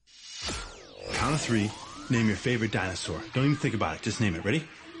count of 3, name your favorite dinosaur. Don't even think about it. Just name it. Ready?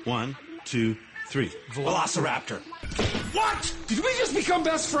 1, 2, 3. Velociraptor. What? Did we just become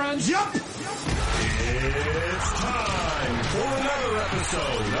best friends? Yup. It's time for another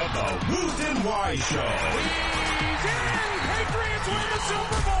episode of the Woot and Wye Show. Patriots win the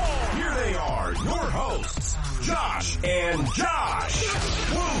Super Bowl! Here they are, your hosts, Josh and Josh.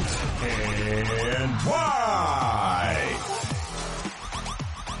 Woot and Wye.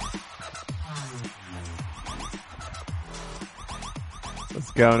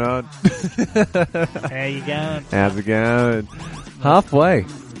 What's going on? How you going? How's it going? Halfway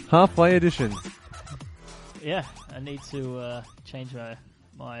edition. Yeah, I need to change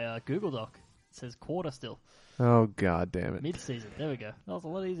my Google Doc. It says quarter still. Oh god damn it. Mid-season. There we go. That was a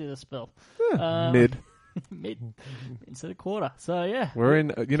lot easier to spell. Mid. Mid instead of quarter. So yeah. We're in,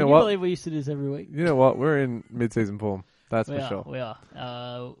 Can you believe we used to do this every week? You know what? We're in mid-season form. That's We for are, sure. We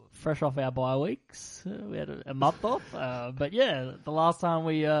are. Fresh off our bye weeks. We had a month off. But yeah, the last time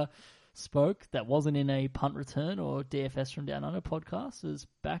we spoke, that wasn't in a punt return or DFS from Down Under podcast, was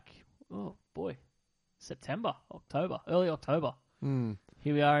back, oh boy, early October.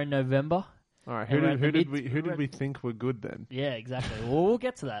 Here we are in November. All right, And we're who at the did we think were good then? Yeah, exactly. Well, we'll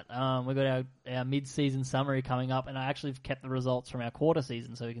get to that. We've got our mid-season summary coming up, and I actually have kept the results from our quarter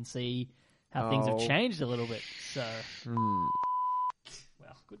season so we can see how things have changed a little bit. So,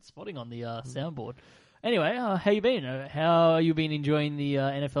 well, good spotting on the soundboard. Anyway, how you been? How you been enjoying the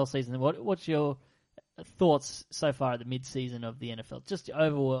NFL season? What's your thoughts so far at the mid-season of the NFL? Just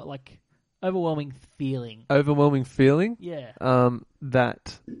overwhelming feeling. Overwhelming feeling? Yeah.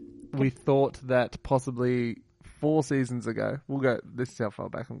 That we thought that possibly 4 seasons ago, this is how far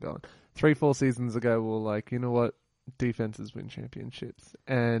back I'm going. 3-4 seasons ago, we're like, you know what? Defenses win championships.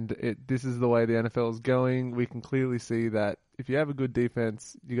 And this is the way the NFL is going. We can clearly see that if you have a good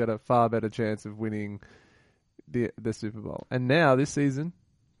defense, you got a far better chance of winning the Super Bowl. And now, this season,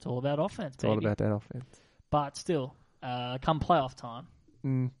 It's all about offense, it's all about that offense. But still, come playoff time,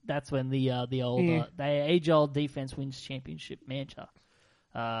 that's when the age-old defense wins championship mantra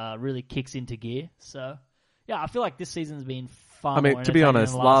really kicks into gear. So, yeah, I feel like this season's been fun. I mean, to be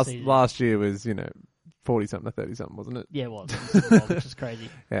honest, last year was, 40-something to 30-something, wasn't it? Yeah, it was. Which is crazy.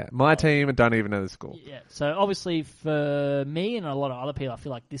 Yeah, my team don't even know the score. Yeah, so obviously for me and a lot of other people, I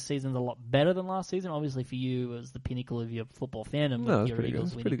feel like this season's a lot better than last season. Obviously for you, it was the pinnacle of your football fandom. No, it's your pretty good.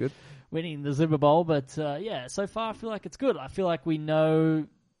 Eagles It's pretty good. winning the Super Bowl. But yeah, so far I feel like it's good. I feel like we know,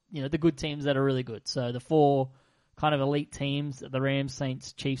 the good teams that are really good. So the 4 kind of elite teams, the Rams,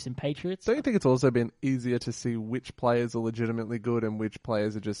 Saints, Chiefs, and Patriots. Don't you think it's also been easier to see which players are legitimately good and which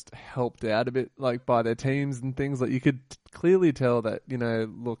players are just helped out a bit, like by their teams and things? Like you could clearly tell that,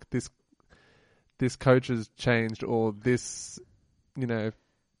 look, this coach has changed, or this, the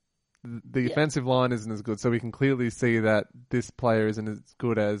offensive line isn't as good, so we can clearly see that this player isn't as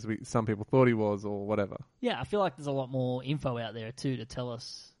good as some people thought he was, or whatever. Yeah, I feel like there's a lot more info out there too to tell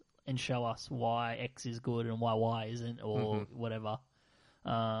us and show us why X is good and why Y isn't, or whatever.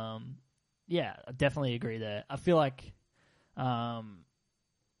 Yeah, I definitely agree there. I feel like we'll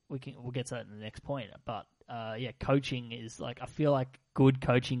get to that in the next point. But yeah, coaching is like, I feel like good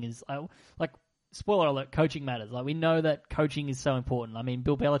coaching is like, spoiler alert, coaching matters. Like we know that coaching is so important. I mean,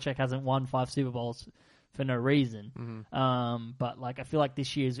 Bill Belichick hasn't won 5 Super Bowls for no reason. But like, I feel like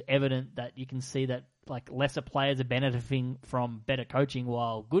this year is evident that you can see that like lesser players are benefiting from better coaching,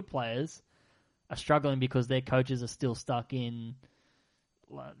 while good players are struggling because their coaches are still stuck in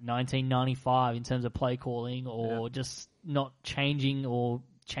 1995 in terms of play calling, or just not changing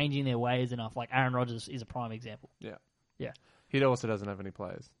their ways enough. Like Aaron Rodgers is a prime example. Yeah. He also doesn't have any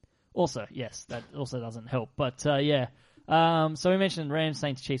players. Also, yes, that also doesn't help. But yeah. So we mentioned Rams,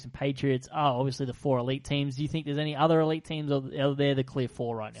 Saints, Chiefs, and Patriots are obviously the 4 elite teams. Do you think there's any other elite teams, or are they the clear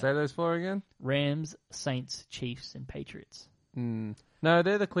 4 right now? Say those 4 again? Rams, Saints, Chiefs, and Patriots. No,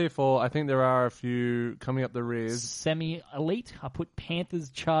 they're the clear 4. I think there are a few coming up the rears. Semi-elite, I put Panthers,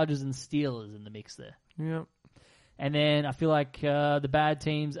 Chargers, and Steelers in the mix there. Yep. And then I feel like the bad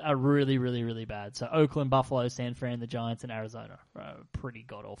teams are really, really, really bad. So Oakland, Buffalo, San Fran, the Giants, and Arizona are pretty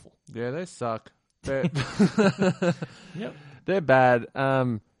god-awful. Yeah, they suck. They're, Yep. they're bad.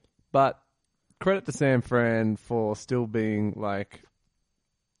 But credit to San Fran for still being like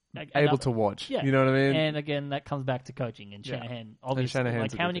able to watch. Yeah. You know what I mean? And again, that comes back to coaching and Shanahan. Obviously, And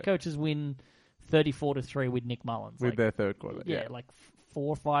Shanahan's like how many coaches win 34-3 with Nick Mullins? with like, their third quarterback. yeah, like 4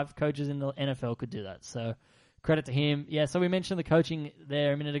 or 5 coaches in the NFL could do that. So credit to him. Yeah, so we mentioned the coaching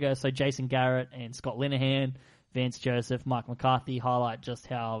there a minute ago. So Jason Garrett and Scott Linehan, Vance Joseph, Mike McCarthy highlight just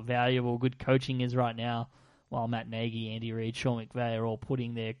how valuable good coaching is right now, while Matt Nagy, Andy Reid, Sean McVay are all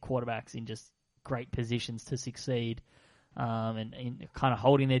putting their quarterbacks in just great positions to succeed, and kind of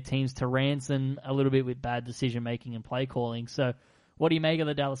holding their teams to ransom a little bit with bad decision making and play calling. So, what do you make of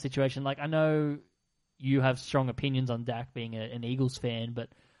the Dallas situation? Like, I know you have strong opinions on Dak being an Eagles fan, but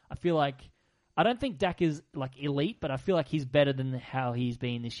I feel like I don't think Dak is like elite, but I feel like he's better than how he's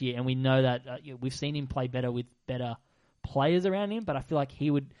been this year, and we know that we've seen him play better with better players around him. But I feel like he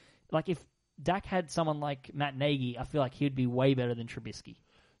would, like, if Dak had someone like Matt Nagy, I feel like he would be way better than Trubisky.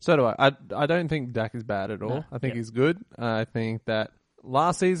 So do I. I don't think Dak is bad at all. No. I think he's good. I think that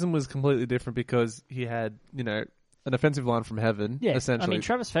last season was completely different because he had, an offensive line from heaven, essentially. I mean,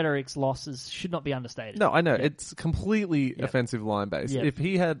 Travis Frederick's losses should not be understated. No, I know. It's completely offensive line based. If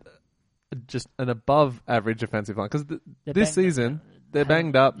he had just an above average offensive line, because this season, they're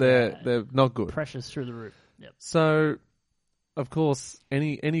banged up, they're not good. Pressure's through the roof. Yep. So, of course,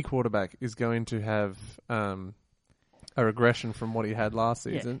 any quarterback is going to have a regression from what he had last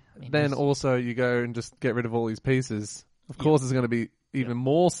season. I mean, then also you go and just get rid of all these pieces. Of course, there's going to be even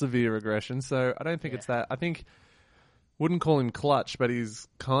more severe regression. So I don't think it's that. I think wouldn't call him clutch, but he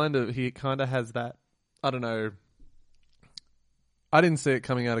kind of has that. I don't know. I didn't see it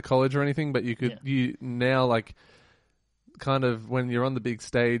coming out of college or anything, but you now, like, kind of when you're on the big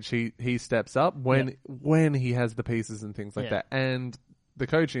stage, he steps up when he has the pieces and things like that. And the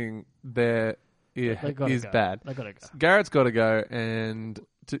coaching there is bad. They gotta go. Garrett's got to go, and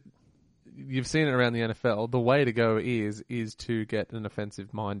you've seen it around the NFL. The way to go is to get an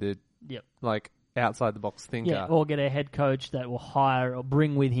offensive minded, like, outside the box thinker. Yeah, or get a head coach that will hire or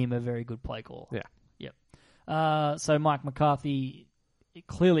bring with him a very good play call. Yeah. Yep. So Mike McCarthy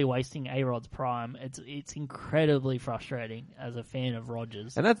clearly wasting A-Rod's prime. It's incredibly frustrating as a fan of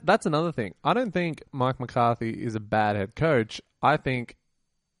Rodgers. And that's another thing. I don't think Mike McCarthy is a bad head coach. I think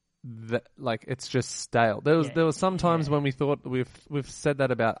that, like, it's just stale. There was some times when we thought we've said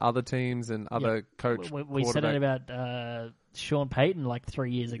that about other teams and other coach. We said it about Sean Payton like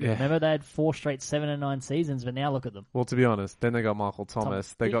 3 years ago. Remember, they had 4 straight 7-9 seasons, but now look at them. Well, to be honest, then they got Michael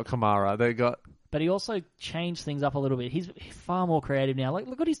Thomas. They got Kamara. They got. But he also changed things up a little bit. He's far more creative now. Like,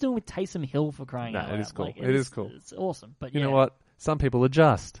 look what he's doing with Taysom Hill, for crying out loud. It is cool. Like, it is cool. It's awesome. But you know what? Some people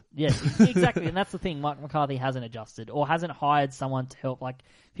adjust. Yes, exactly. And that's the thing. Mike McCarthy hasn't adjusted or hasn't hired someone to help. Like,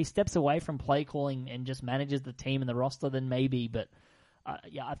 if he steps away from play calling and just manages the team and the roster, then maybe. But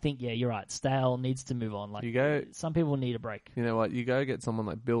I think, you're right. Stale needs to move on. Like, some people need a break. You know what? You go get someone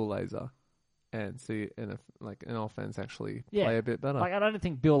like Bill Lazor and see an offense actually play a bit better. Like, I don't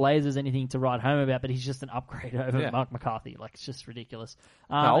think Bill Lazor's anything to write home about, but he's just an upgrade over Mike McCarthy. Like, it's just ridiculous.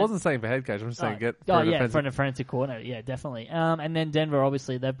 No, I wasn't saying for head coach. I'm just saying for an offensive coordinator. Yeah, definitely. And then Denver,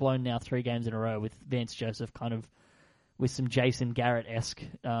 obviously, they've blown now 3 games in a row with Vance Joseph kind of with some Jason Garrett-esque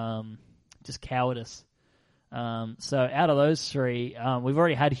just cowardice. So out of those 3, we've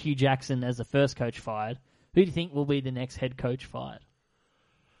already had Hugh Jackson as the first coach fired. Who do you think will be the next head coach fired?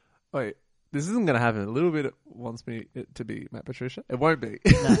 Wait. This isn't going to happen. A little bit wants me to be Matt Patricia. It won't be.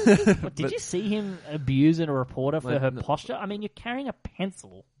 No. Did you see him abusing a reporter for her posture? I mean, you're carrying a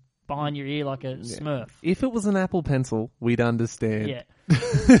pencil behind your ear like a Smurf. If it was an Apple Pencil, we'd understand. Yeah.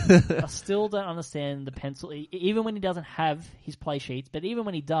 I still don't understand the pencil. Even when he doesn't have his play sheets, but even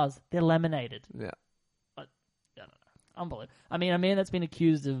when he does, they're laminated. Yeah. I don't know. Unbelievable. I mean, a man that's been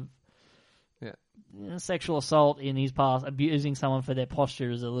accused of sexual assault in his past, abusing someone for their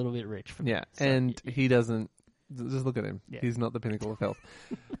posture is a little bit rich for me. Yeah, so, he doesn't. Just look at him. Yeah. He's not the pinnacle of health.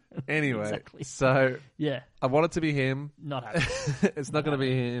 Anyway, exactly. So I want it to be him. Not happy. It's not going to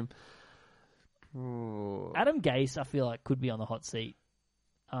be him. Ooh. Adam Gase, I feel like, could be on the hot seat.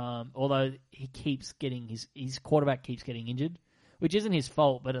 Although he keeps getting his quarterback keeps getting injured, which isn't his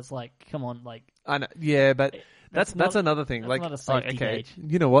fault, but it's like, come on, like, I know. Yeah, but that's another thing. That's like, not a safety gauge.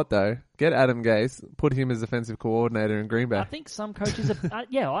 You know what though? Get Adam Gase, put him as offensive coordinator in Green Bay. I think some coaches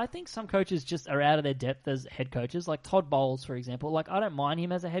I think some coaches just are out of their depth as head coaches. Like Todd Bowles, for example. Like, I don't mind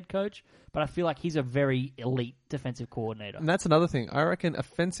him as a head coach, but I feel like he's a very elite defensive coordinator. And that's another thing. I reckon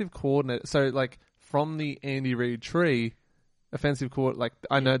offensive coordinator. So, like, from the Andy Reid tree, offensive coordinator. Like,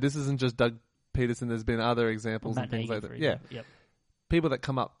 I know this isn't just Doug Peterson. There's been other examples and things like that. Yeah. Yep. People that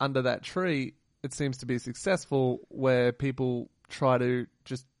come up under that tree, it seems to be successful, where people try to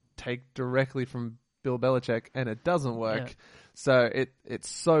just take directly from Bill Belichick, and it doesn't work. Yeah. So it's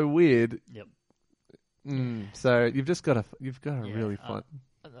so weird. Yep. So you've got to really find.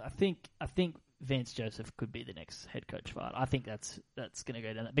 I think Vance Joseph could be the next head coach fired. I think that's going to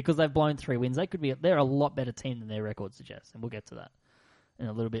go down because they've blown 3 wins. They're a lot better team than their record suggests, and we'll get to that in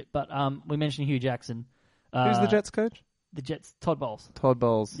a little bit. But we mentioned Hugh Jackson. Who's the Jets coach? The Jets, Todd Bowles. Todd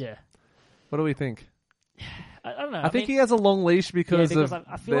Bowles. Yeah. What do we think? I don't know. I think he has a long leash because of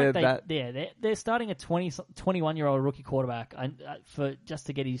I feel like they're starting a 21-year-old rookie quarterback for just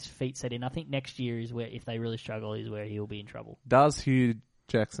to get his feet set in. I think next year is where, if they really struggle, is where he'll be in trouble. Does Hugh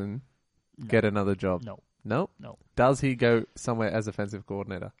Jackson get another job? No. No? No. Does he go somewhere as offensive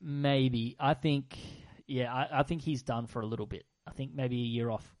coordinator? Maybe. I think he's done for a little bit. I think maybe a year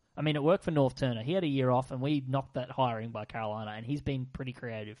off. I mean, it worked for North Turner. He had a year off, and we knocked that hiring by Carolina, and he's been pretty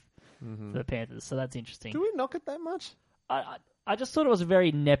creative for the Panthers, so that's interesting. Do we knock it that much? I just thought it was a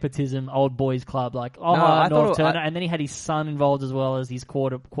very nepotism, old boys club, like, North Turner, and then he had his son involved as well as his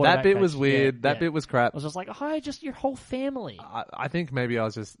quarterback. That bit coach. was weird. Yeah, that bit was crap. I was just like, just your whole family. I think maybe I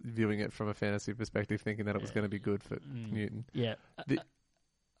was just viewing it from a fantasy perspective, thinking that it was going to be good for Newton. Yeah.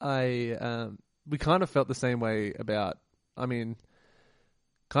 We kind of felt the same way about,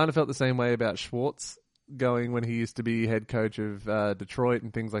 Schwartz going when he used to be head coach of Detroit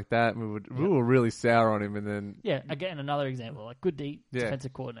and things like that. And we were really sour on him, and then again, another example, like good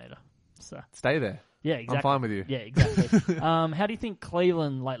defensive coordinator. So stay there. Yeah, exactly. I'm fine with you. Yeah, exactly. How do you think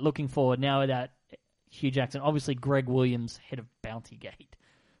Cleveland, like looking forward now that Hugh Jackson, obviously Greg Williams, head of Bountygate,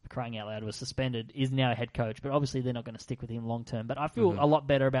 crying out loud, was suspended, is now a head coach, but obviously they're not going to stick with him long term. But I feel a lot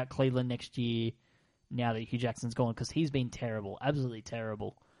better about Cleveland next year now that Hugh Jackson's gone, because he's been terrible, absolutely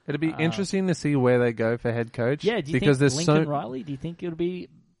terrible. It'll be interesting to see where they go for head coach. Yeah, do you think Lincoln Riley? Do you think it'll be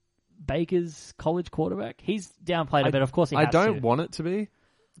Baker's college quarterback? He's downplayed a bit, of course. I don't want it to be,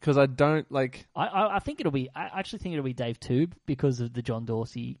 because I don't like. I think it'll be. I actually think it'll be Dave Tube because of the John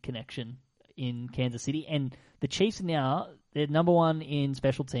Dorsey connection in Kansas City, and the Chiefs now, they're number one in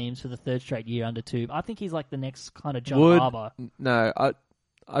special teams for the third straight year under Tube. I think he's like the next kind of John Harbaugh. No,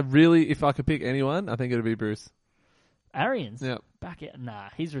 I really, if I could pick anyone, I think it'd be Bruce Arians. Yeah. Back out. Nah,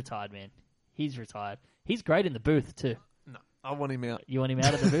 he's retired, man. He's retired. He's great in the booth too. No, I want him out. You want him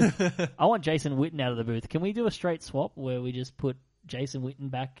out of the booth? I want Jason Witten out of the booth. Can we do a straight swap where we just put Jason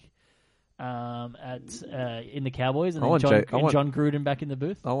Witten back in the Cowboys and then John Gruden back in the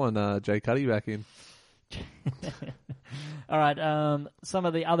booth? I want Jay Cuddy back in. All right. Some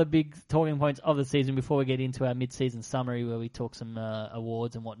of the other big talking points of the season before we get into our mid-season summary, where we talk some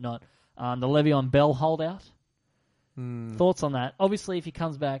awards and whatnot. The Le'Veon Bell holdout. Thoughts on that? Obviously, if he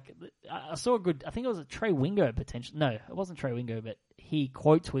comes back, I saw I think it was a Trey Wingo potential. No, it wasn't Trey Wingo, but he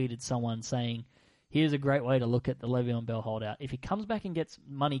quote tweeted someone saying, "Here's a great way to look at the Le'Veon Bell holdout. If he comes back and gets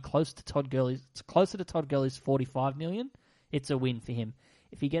money closer to Todd Gurley's $45 million, it's a win for him.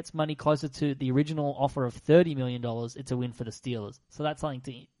 If he gets money closer to the original offer of $30 million, it's a win for the Steelers." So that's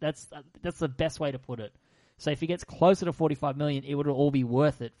something that's the best way to put it. So if he gets closer to $45 million, it would all be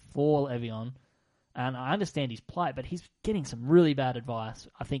worth it for Le'Veon. And I understand his plight, but he's getting some really bad advice.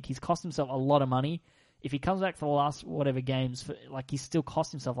 I think he's cost himself a lot of money. If he comes back for the last whatever games, he's still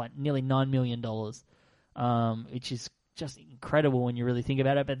cost himself like nearly $9 million, which is just incredible when you really think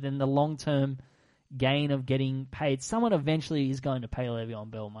about it. But then the long-term gain of getting paid, someone eventually is going to pay Le'Veon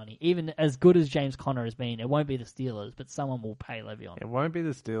Bell money. Even as good as James Conner has been, it won't be the Steelers, but someone will pay Le'Veon. It won't be the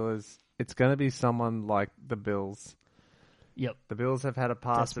Steelers. It's going to be someone like the Bills. Yep. The Bills have had a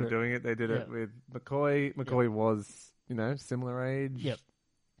past of doing it. They did it with McCoy. McCoy was, similar age. Yep.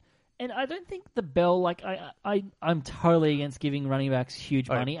 And I don't think the Bell, I'm totally against giving running backs huge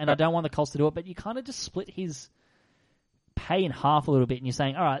money, and I don't want the Colts to do it, but you kind of just split his pay in half a little bit, and you're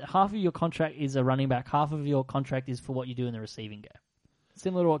saying, all right, half of your contract is a running back, half of your contract is for what you do in the receiving game.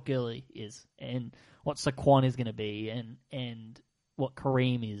 Similar to what Gurley is, and what Saquon is going to be, and what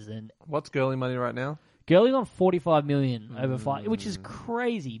Kareem is. And what's Gurley money right now? Gurley's on $45 million over 5, which is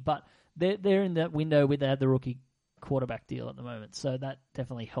crazy, but they're in that window where they have the rookie quarterback deal at the moment, so that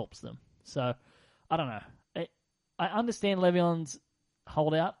definitely helps them. So, I don't know. I understand Le'Veon's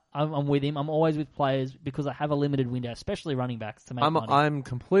holdout. I'm with him. I'm always with players because I have a limited window, especially running backs, to make money. I'm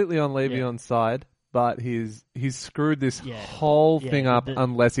completely on Le'Veon's side, but he's screwed this whole thing up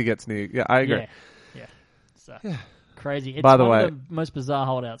unless he gets new. Yeah, I agree. Yeah. So, crazy. It's By the one way, of the most bizarre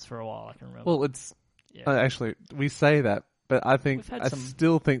holdouts for a while, I can remember. Well, it's... actually, we say that, but I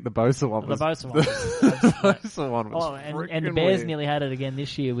still think the Bosa one was... The Bosa one was... the Bosa one was and the Bears weird. nearly had it again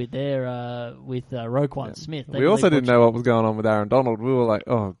this year with their Roquan Smith. We also didn't know what was going on with Aaron Donald. We were like,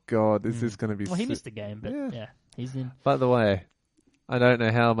 oh, God, is this going to be... Well, he missed a game, but he's in. By the way, I don't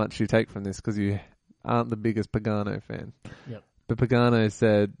know how much you take from this because you aren't the biggest Pagano fan. Yep. But Pagano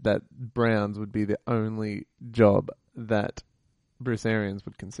said that Browns would be the only job that Bruce Arians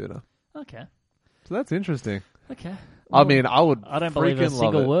would consider. Okay. So that's interesting. Okay. Well, I mean, I don't believe a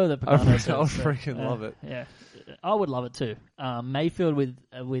single word that Pagano says. I would freaking love it. Yeah. I would love it too. Mayfield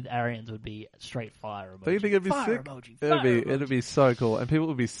with Arians would be straight fire emoji. Do you think it'd be fire sick? Emoji. It'd be so cool, and people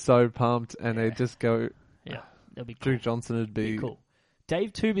would be so pumped, and they'd just go. Yeah, that'll be cool. Duke Johnson would be Cool.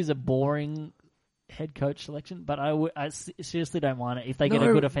 Dave Toob is a boring head coach selection, but I seriously don't mind it if they get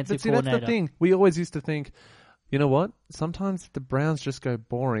a good offensive coordinator. That's the thing. We always used to think, you know what? Sometimes if the Browns just go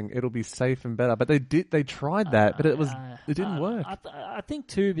boring, it'll be safe and better. But they tried that, but it didn't work. I think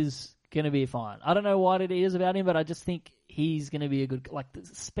Toob is going to be fine. I don't know what it is about him, but I just think he's going to be a good... Like, the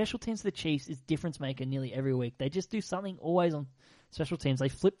special teams of the Chiefs is difference maker nearly every week. They just do something always on special teams. They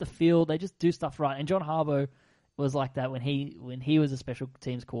flip the field. They just do stuff right. And John Harbaugh was like that when he was a special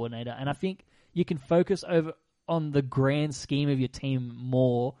teams coordinator. And I think you can focus on the grand scheme of your team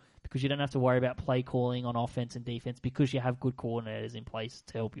more because you don't have to worry about play calling on offense and defense because you have good coordinators in place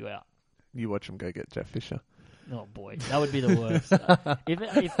to help you out. You watch him go get Jeff Fisher. Oh boy, that would be the worst.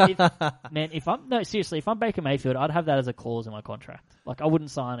 If I'm Baker Mayfield, I'd have that as a clause in my contract. Like I wouldn't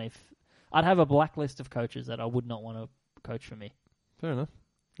sign I'd have a blacklist of coaches that I would not want to coach for me. Fair enough.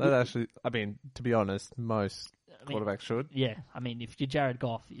 That actually, I mean, to be honest, most quarterbacks should. Yeah, I mean, if you're Jared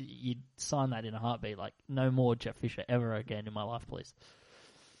Goff, you'd sign that in a heartbeat. Like, no more Jeff Fisher ever again in my life, please.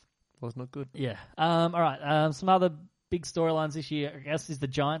 Was not good. Yeah. All right. Some other big storylines this year, I guess, is the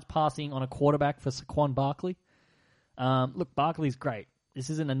Giants passing on a quarterback for Saquon Barkley. Look, Barkley's great. This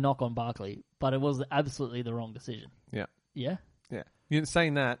isn't a knock on Barkley, but it was absolutely the wrong decision. Yeah. Yeah? Yeah. You're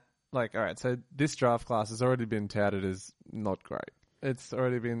saying that, like, all right, so this draft class has already been touted as not great. It's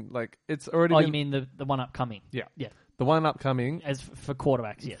already been, like, you mean the one upcoming? Yeah. Yeah. The one upcoming. As for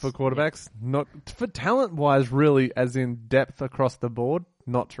quarterbacks, yes. For quarterbacks, not for talent-wise, really, as in depth across the board,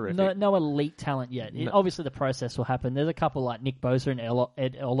 not terrific. No elite talent yet. No. Obviously, the process will happen. There's a couple like Nick Bosa and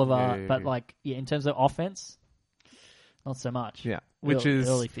Ed Oliver, but like in terms of offense, not so much. Yeah, which is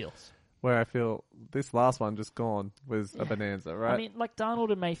early feels. Where I feel this last one just gone was a bonanza, right? I mean, like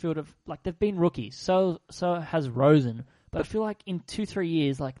Darnold and Mayfield they've been rookies. So has Rosen, but I feel like in 2-3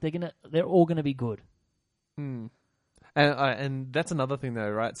 years, like they're all gonna be good. Hmm. And that's another thing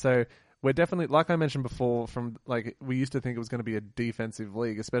though, right? So we're definitely, like I mentioned before, we used to think it was going to be a defensive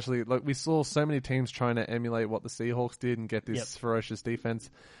league, especially like we saw so many teams trying to emulate what the Seahawks did and get this ferocious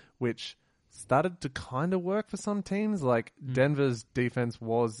defense, which started to kind of work for some teams. Like Denver's defense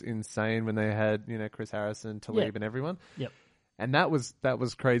was insane when they had, Chris Harrison, Talib and everyone. Yep. And that was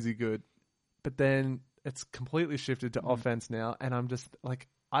crazy good. But then it's completely shifted to offense now, and I'm just like,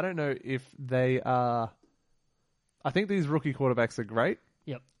 I don't know if they are... I think these rookie quarterbacks are great.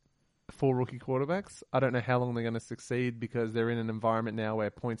 Yep. 4 rookie quarterbacks. I don't know how long they're going to succeed because they're in an environment now where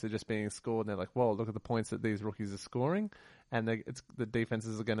points are just being scored and they're like, whoa, look at the points that these rookies are scoring, and the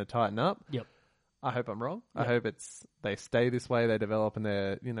defenses are going to tighten up. Yep. I hope I'm wrong. Yep. I hope they stay this way, they develop and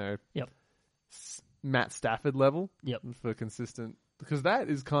they're, Matt Stafford level for consistent... Because that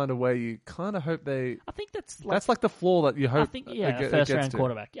is kind of where you kind of hope they... I think that's like the floor that you hope... I think, a first-round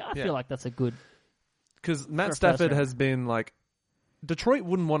quarterback. Yeah, I feel like that's a good... Because Matt Stafford has been like... Detroit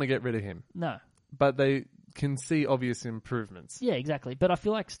wouldn't want to get rid of him. No. But they can see obvious improvements. Yeah, exactly. But I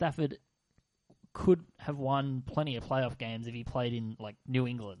feel like Stafford could have won plenty of playoff games if he played in, like, New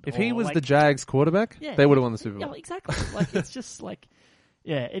England. If he was the Jags quarterback, they would have won the Super Bowl. Yeah, exactly. Like, it's just like...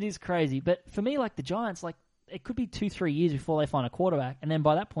 Yeah, it is crazy. But for me, like, the Giants, like, it could be 2-3 years before they find a quarterback. And then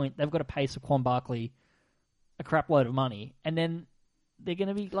by that point, they've got to pay Saquon Barkley a crap load of money. And then... They're going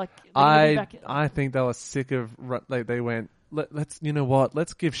to be like... I think they were sick of... They went, let's... You know what?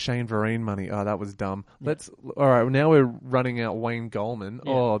 Let's give Shane Vereen money. Oh, that was dumb. Yeah. All right, now we're running out Wayne Goldman.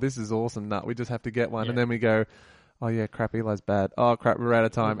 Yeah. Oh, this is awesome. No, we just have to get one. Yeah. And then we go, oh, yeah, crap, Eli's bad. Oh, crap, we're out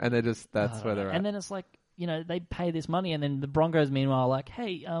of time. And they're just... That's where they're at. And then it's like, they pay this money. And then the Broncos, meanwhile, are like,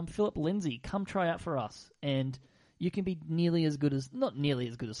 hey, Philip Lindsay, come try out for us. And... You can be not nearly as good as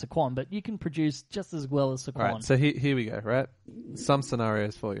Saquon, but you can produce just as well as Saquon. All right, so here we go, right? Some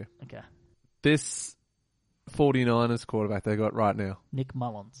scenarios for you. Okay. This 49ers quarterback they got right now. Nick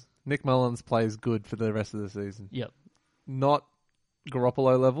Mullins. Nick Mullins plays good for the rest of the season. Yep. Not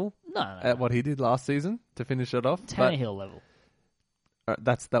Garoppolo level. No. At what he did last season to finish it off. Tannehill level.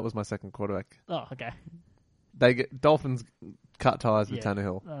 That was my second quarterback. Oh, okay. Dolphins cut ties with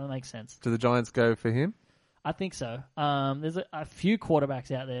Tannehill. That makes sense. Do the Giants go for him? I think so. There's a few quarterbacks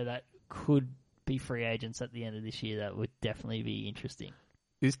out there that could be free agents at the end of this year that would definitely be interesting.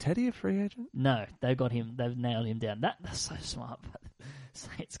 Is Teddy a free agent? No, they've got him. They've nailed him down. That's so smart.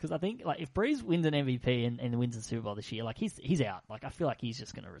 Saints, because I think like if Breeze wins an MVP and wins the Super Bowl this year, like he's out. Like I feel like he's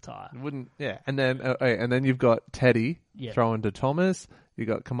just going to retire. And then you've got Teddy throwing to Thomas. You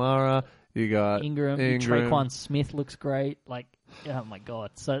got Kamara. You got Ingram. Traquan Smith looks great. Like. Oh my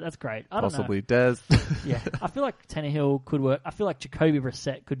god! So that's great. I don't Possibly Dez. Yeah, I feel like Tannehill could work. I feel like Jacoby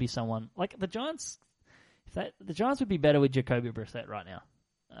Brissett could be someone like the Giants. The Giants would be better with Jacoby Brissett right now.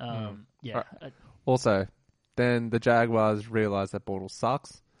 Yeah. Right. Also, then the Jaguars realised that Bortles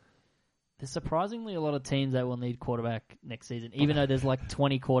sucks. There's surprisingly a lot of teams that will need quarterback next season, even though there's like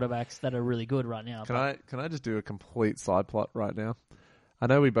 20 quarterbacks that are really good right now. Can I just do a complete side plot right now? I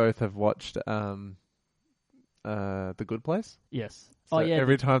know we both have watched The Good Place. Yes. So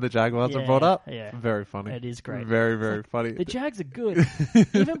every time the Jaguars are brought up, very funny. It is great. Very, very funny. The Jags are good.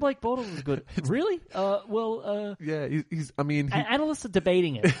 Even Blake Bortles is good. Really? Yeah, he's. I mean, analysts are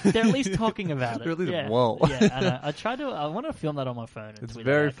debating it. They're at least talking about it. They're at least, yeah. whoa. Yeah, I want to film that on my phone. It's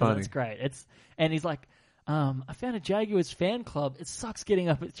very funny. It's great. And he's like, I found a Jaguars fan club. It sucks getting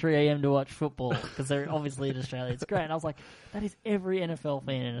up at 3 a.m. to watch football because they're obviously in Australia. It's great. And I was like, that is every NFL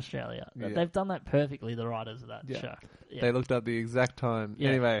fan in Australia. Yeah. They've done that perfectly, the writers of that show. Yeah. They looked up the exact time. Yeah.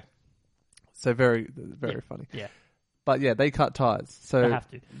 Anyway, so very funny. Yeah. But yeah, they cut ties. So they have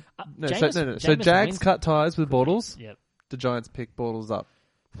to. So Jags cut ties with Bortles. Yep. The Giants pick Bortles up.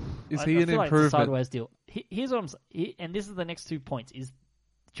 Is he I an feel like improvement? it's a sideways deal. Here's what I'm saying, and this is the next 2 points: is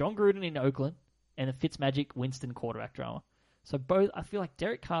John Gruden in Oakland and the Fitzmagic Winston quarterback drama. So both, I feel like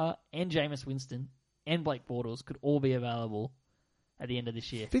Derek Carr and Jameis Winston and Blake Bortles could all be available at the end of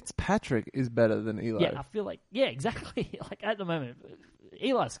this year. Fitzpatrick is better than Eli. Yeah, I feel like exactly. Like at the moment,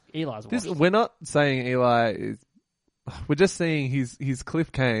 Eli's washed. We're not saying Eli is. We're just saying his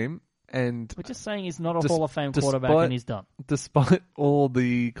cliff came, and we're just saying he's not a Hall of Fame quarterback and he's done. Despite all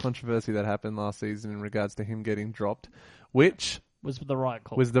the controversy that happened last season in regards to him getting dropped, which was the right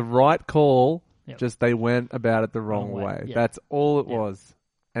call. Was the right call. Yep. Just they went about it the wrong way. Yep. That's all it was.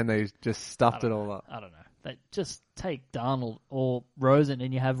 And they just stuffed it all up. I don't know. They just take Darnold or Rosen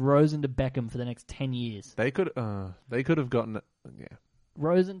and you have Rosen to Beckham for the next 10 years. They could have gotten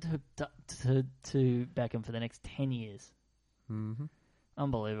Rosen to Beckham for the next 10 years. Mm-hmm.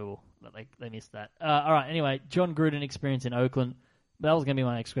 Unbelievable that they missed that. All right, anyway, John Gruden experience in Oakland. That was going to be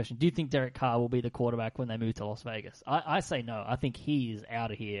my next question. Do you think Derek Carr will be the quarterback when they move to Las Vegas? I say no. I think he is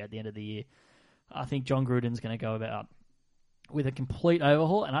out of here at the end of the year. I think John Gruden's going to go about with a complete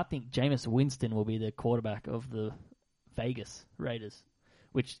overhaul, and I think Jameis Winston will be the quarterback of the Vegas Raiders,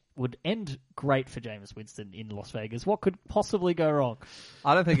 which would end great for Jameis Winston in Las Vegas. What could possibly go wrong?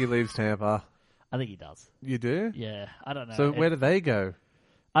 I don't think he leaves Tampa. I think he does. You do? Yeah, I don't know. So where do they go?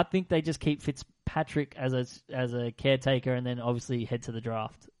 I think they just keep Fitzpatrick as a caretaker, and then obviously head to the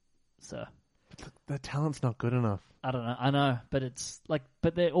draft. So the talent's not good enough. I don't know. I know, but it's like,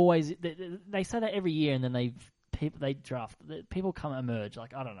 but they're always they say that every year, and then they draft people come emerge.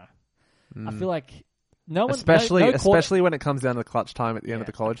 Like I don't know. I feel like no one, especially when it comes down to clutch time at the end of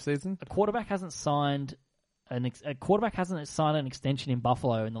the college season. A quarterback hasn't signed an extension in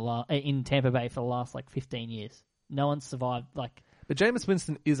Buffalo in Tampa Bay for the last like 15 years. No one's survived like. But Jameis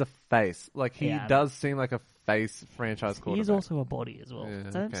Winston is a face. Like he does seem like a face franchise quarterback. He's also a body as well. Yeah,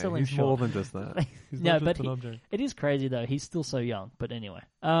 Don't sell him He's more than just that. He's no, not but just an object. It is crazy though. He's still so young. But anyway,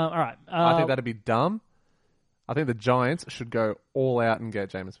 all right. I think that'd be dumb. I think the Giants should go all out and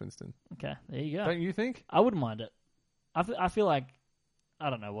get Jameis Winston. Okay, there you go. Don't you think? I wouldn't mind it. I feel like I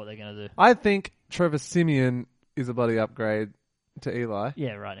don't know what they're going to do. I think Trevor Siemian is a bloody upgrade to Eli.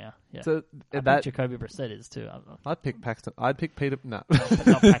 Yeah, right now. Yeah. So I think Jacoby Brissett is too. I'd pick Paxton. I'd pick Peter. No.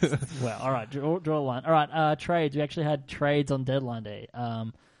 Not Paxton. Well, all right. Draw a line. All right. Trades. We actually had trades on deadline day.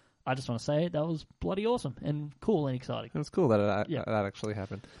 I just want to say that was bloody awesome and cool and exciting. It was cool that that actually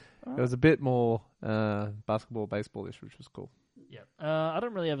happened. Right. It was a bit more basketball, baseball-ish, which was cool. Yeah. I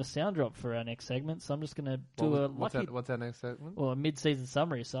don't really have a sound drop for our next segment, so I'm just going to do what's our next segment? Well, a mid-season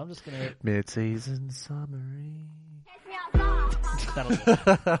summary, so I'm just going to... Mid-season summary. That'll do.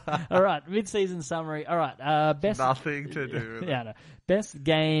 All right, mid-season summary. All right, best... Nothing to do with no. Best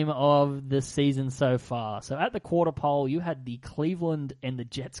game of the season so far. So at the quarter pole, you had the Cleveland and the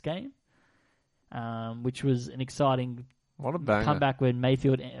Jets game, which was an exciting comeback when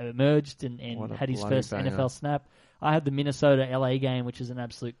Mayfield emerged and had his first banger. NFL snap. I had the Minnesota-LA game, which is an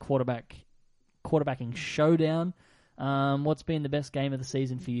absolute quarterbacking showdown. What's been the best game of the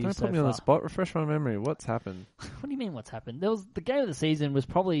season for you? Don't put me on the spot. Refresh my memory. What's happened? What do you mean? What's happened? The game of the season was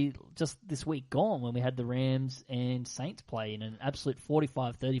probably just this week gone when we had the Rams and Saints play in an absolute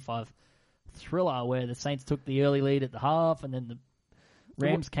 45-35 thriller where the Saints took the early lead at the half and then the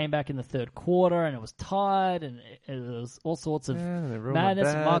Rams came back in the third quarter and it was tied and it was all sorts of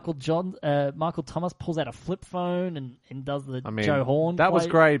madness. Michael Thomas pulls out a flip phone and does the Joe Horn. That was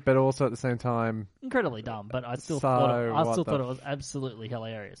great, but also at the same time incredibly dumb. But I still thought it was absolutely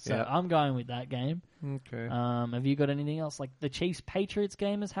hilarious. So I'm going with that game. Okay. Have you got anything else? Like the Chiefs Patriots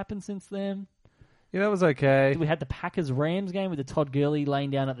game has happened since then. Yeah, that was okay. We had the Packers-Rams game with the Todd Gurley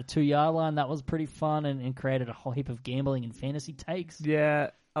laying down at the 2-yard line. That was pretty fun and created a whole heap of gambling and fantasy takes.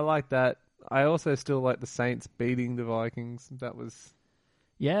 Yeah, I like that. I also still like the Saints beating the Vikings. That was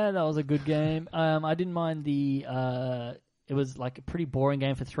Yeah, that was a good game. I didn't mind the. It was like a pretty boring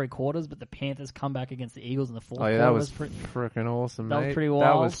game for 3 quarters, but the Panthers come back against the Eagles in the fourth. Oh yeah, quarter. that was freaking awesome, mate. That was pretty wild.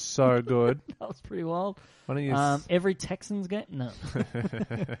 That was so good. That was pretty wild. Why don't you? Every Texans game? No.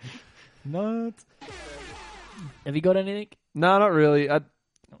 Nuts. Have you got anything? No, not really. I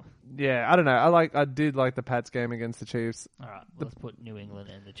don't know. I did like the Pats game against the Chiefs. All right, let's put New England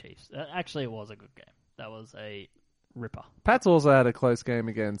and the Chiefs. Actually, it was a good game. That was a ripper. Pats also had a close game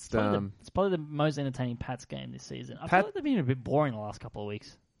against. It's probably the most entertaining Pats game this season. I feel like they've been a bit boring the last couple of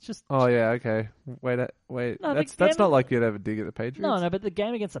weeks. It's just. Oh yeah, okay. Wait. No, that's not like you'd ever dig at the Patriots. No, but the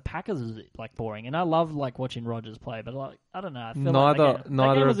game against the Packers was like boring, and I love like watching Rodgers play. But like, I don't know. I feel that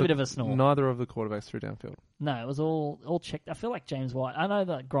game was a bit of a snore. Neither of the quarterbacks threw downfield. No, it was all checked. I feel like James White. I know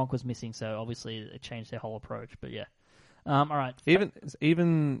that Gronk was missing, so obviously it changed their whole approach. But yeah, all right.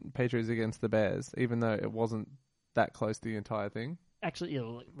 Even Patriots against the Bears, even though it wasn't that close to the entire thing. Actually,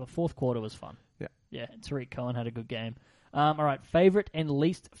 yeah, the fourth quarter was fun. Yeah. Tariq Cohen had a good game. All right, favorite and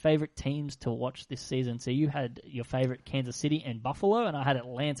least favorite teams to watch this season. So you had your favorite Kansas City and Buffalo, and I had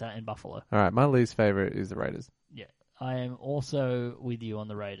Atlanta and Buffalo. All right, my least favorite is the Raiders. Yeah, I am also with you on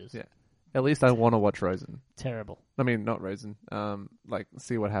the Raiders. Yeah, at least I want to watch Rosen. Terrible. I mean, not Rosen. Like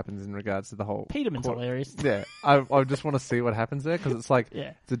see what happens in regards to the whole. Peterman's hilarious. Yeah, I just want to see what happens there because it's like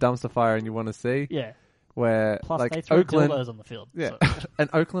it's a dumpster fire, and you want to see. Yeah. Where plus like they throw Oakland dildos on the field. Yeah, So. and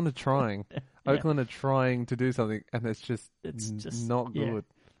Oakland are trying. Oakland are trying to do something, and it's just not good. Yeah.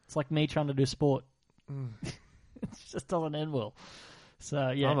 It's like me trying to do sport. It just doesn't end well. So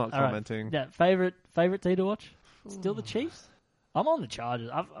yeah, I'm not commenting. Right. Yeah, favorite team to watch? Still the Chiefs. I'm on the Chargers.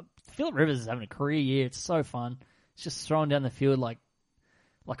 Phillip Rivers is having a career year. It's so fun. It's just throwing down the field like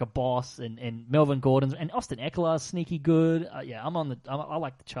a boss, and Melvin Gordon's and Austin Eckler's sneaky good. I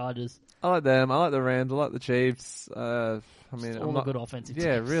like the Chargers. I like them. I like the Rams. I like the Chiefs. I mean, all the good offensive teams.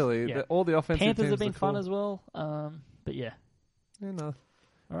 Yeah, really. Yeah. All the offensive Panthers teams have been fun cool. as well. But yeah. Yeah, no. All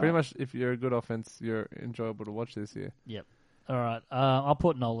Pretty right. much, if you're a good offense, you're enjoyable to watch this year. Yep. All right. I'll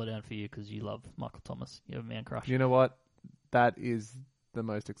put Nola down for you because you love Michael Thomas. You have a man crush. You know what? That is the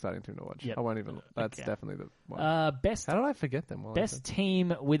most exciting team to watch. Yep. I won't even. That's definitely the one. How did I forget them? Best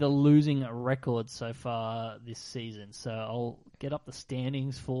team with a losing record so far this season. So I'll get up the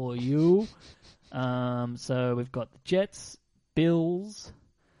standings for you. So we've got the Jets, Bills,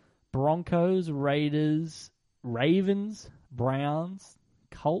 Broncos, Raiders, Ravens, Browns,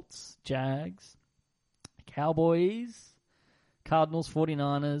 Colts, Jags, Cowboys, Cardinals,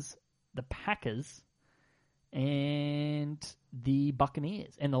 49ers, the Packers, and the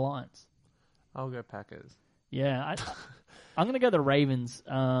Buccaneers and the Lions. I'll go Packers. Yeah, I'm going to go the Ravens.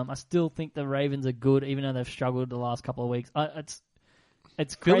 I still think the Ravens are good, even though they've struggled the last couple of weeks.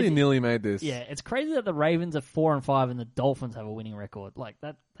 It's crazy. Philly nearly made this. Yeah, it's crazy that the Ravens are 4-5 and the Dolphins have a winning record. Like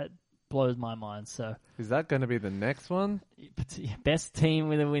that blows my mind. So is that going to be the next one? Best team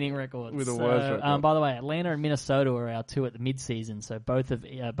with a winning record. With a worst record. By the way, Atlanta and Minnesota are our two at the midseason. So both have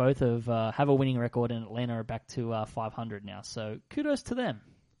have a winning record, and Atlanta are back to 500 now. So kudos to them.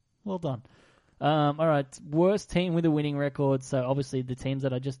 Well done. All right, worst team with a winning record. So obviously the teams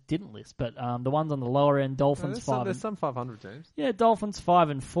that I just didn't list, but the ones on the lower end, Dolphins there's some 500 teams. Yeah, Dolphins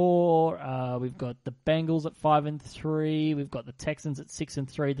 5-4. We've got the Bengals at 5-3. We've got the Texans at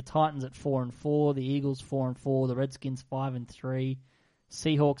 6-3. The Titans at 4-4. The Eagles 4-4. The Redskins 5-3.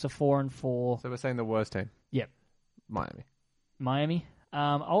 Seahawks are 4-4. So we're saying the worst team. Yep. Miami.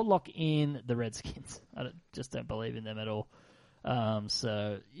 I'll lock in the Redskins. Just don't believe in them at all.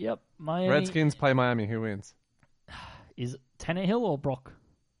 So, yep, Miami. Redskins play Miami. Who wins? Is it Tannehill or Brock?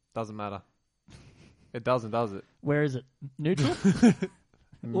 Doesn't matter. It doesn't, does it? Where is it? Neutral?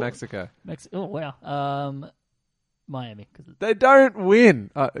 Mexico. Oh, wow. Miami. They don't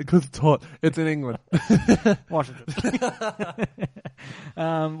win because it's hot. It's in England. Washington.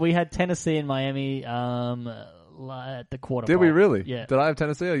 We had Tennessee and Miami at the quarter. Did we really? Yeah. Did I have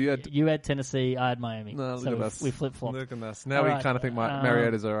Tennessee or you had? You had Tennessee. I had Miami. No, look so at us. We flip flopped. Look at us. Now we kind of think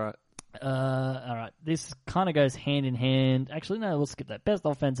Mariota's all right. All right. This kind of goes hand in hand. Actually, no, we'll skip that. Best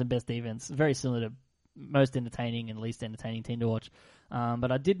offense and best defense. Very similar to most entertaining and least entertaining team to watch.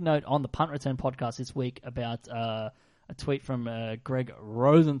 But I did note on the Punt Return podcast this week about a tweet from Greg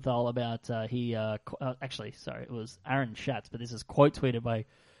Rosenthal about it was Aaron Schatz, but this is quote tweeted by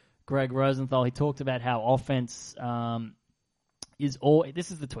Greg Rosenthal. He talked about how offense is all.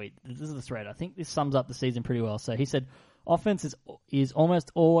 This is the tweet. This is the thread. I think this sums up the season pretty well. So he said, offense is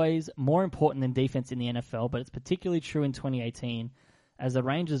almost always more important than defense in the NFL, but it's particularly true in 2018 as the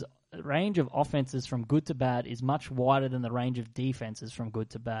range of offenses from good to bad is much wider than the range of defenses from good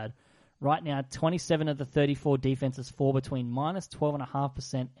to bad. Right now, 27 of the 34 defenses fall between minus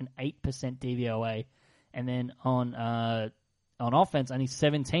 12.5% and 8% DVOA. And then on offense, only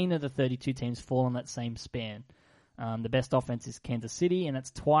 17 of the 32 teams fall on that same span. The best offense is Kansas City, and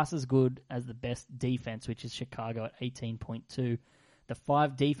that's twice as good as the best defense, which is Chicago at 18.2. The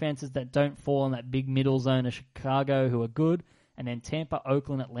 5 defenses that don't fall in that big middle zone are Chicago, who are good, and then Tampa,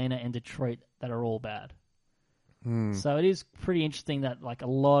 Oakland, Atlanta, and Detroit that are all bad. So it is pretty interesting that like a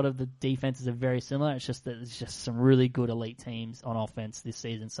lot of the defenses are very similar. It's just that there's just some really good elite teams on offense this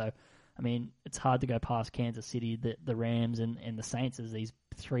season. So, I mean, it's hard to go past Kansas City, the Rams, and the Saints as these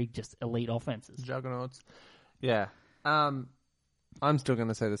 3 just elite offenses. Juggernauts. Yeah. I'm still going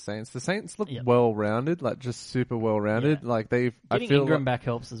to say the Saints. The Saints look well-rounded, like just super well-rounded. Yeah. Like Getting Ingram back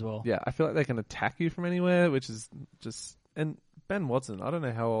helps as well. Yeah, I feel like they can attack you from anywhere, which is just... And Ben Watson, I don't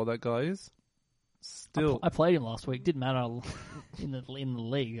know how old that guy is. Still... I played him last week. Didn't matter in the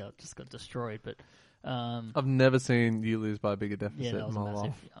league. I just got destroyed, but... I've never seen you lose by a bigger deficit that was in my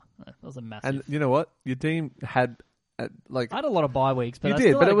life. Yeah, that was a massive... And you know what? Your team had... I had a lot of bye weeks, but you I did,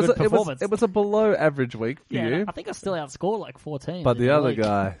 still but had it was a good performance. it was a below average week for you. I think I still outscored like 4 teams. But the other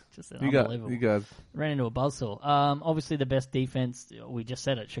guy, just you guys ran into a buzzsaw. Obviously, the best defense, we just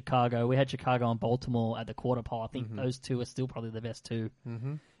said it, Chicago. We had Chicago and Baltimore at the quarter pole. I think those 2 are still probably the best 2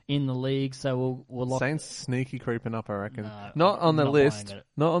 in the league. So we'll lock... Saints sneaky creeping up, I reckon. No, not on the list.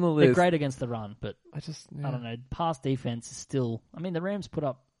 Not on the list. They're great against the run, but I don't know. Past defense is still... I mean, the Rams put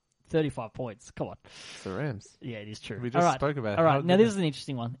up 35 points. Come on. It's the Rams. Yeah, it is true. We just spoke about it. All right, now this is an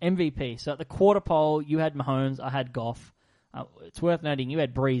interesting one. MVP. So at the quarter pole, you had Mahomes, I had Goff. It's worth noting you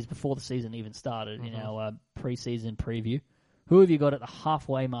had Breeze before the season even started in our preseason preview. Who have you got at the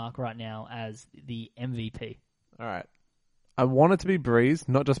halfway mark right now as the MVP? All right. I want it to be Breeze,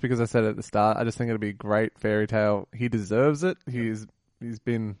 not just because I said it at the start. I just think it'll be a great fairy tale. He deserves it. He's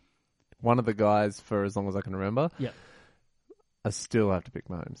been one of the guys for as long as I can remember. Yep. I still have to pick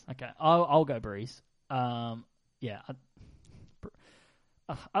Mahomes. Okay, I'll go Breeze. I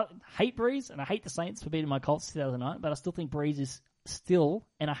hate Breeze, and I hate the Saints for beating my Colts 2009, but I still think Breeze is still,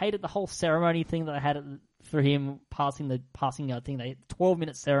 and I hated the whole ceremony thing that I had for him passing yard thing, the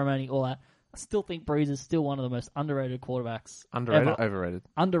 12-minute ceremony, all that. I still think Breeze is still one of the most underrated quarterbacks Underrated? ever. Overrated?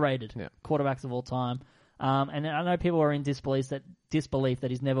 Underrated Yeah. quarterbacks of all time. And I know people are in disbelief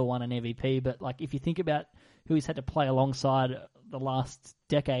that he's never won an MVP, but like if you think about who he's had to play alongside the last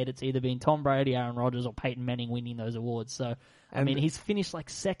decade, it's either been Tom Brady, Aaron Rodgers, or Peyton Manning winning those awards. So, I mean, he's finished like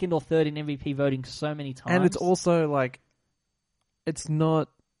 2nd or 3rd in MVP voting so many times. And it's also like, it's not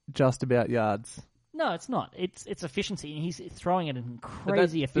just about yards. No, it's not. It's efficiency, and he's throwing at an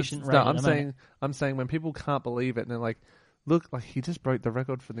crazy efficient rate. No, I'm saying when people can't believe it, and they're like, look, like he just broke the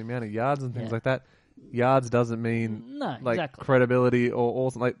record for the amount of yards and things like that. Yards doesn't mean credibility or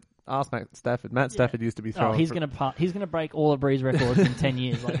also like ask Matt Stafford. Matt Stafford used to be throwing. He's gonna break all of Breeze records in 10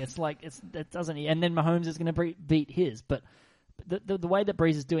 years. Like it doesn't. And then Mahomes is gonna beat his. But the way that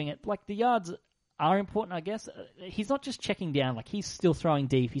Breeze is doing it, like the yards are important, I guess. He's not just checking down. Like he's still throwing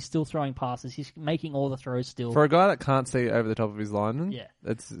deep. He's still throwing passes. He's making all the throws still. For a guy that can't see over the top of his lineman,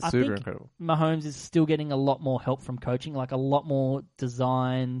 it's super incredible. Mahomes is still getting a lot more help from coaching, like a lot more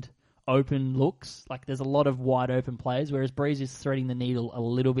designed open looks. Like there's a lot of wide open plays, whereas Breeze is threading the needle a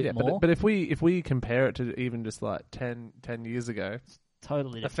little bit more. But if we compare it to even just like 10 years ago, it's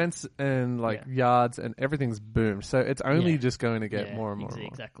totally different. Offense and yards and everything's boomed. So it's only just going to get more and more.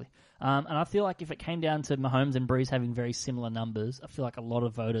 Exactly. And I feel like if it came down to Mahomes and Breeze having very similar numbers, I feel like a lot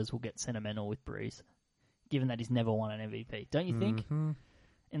of voters will get sentimental with Breeze, given that he's never won an MVP. Don't you think?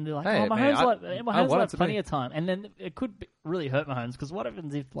 And they're like, Mahomes will have plenty of time. And then it could really hurt Mahomes, because what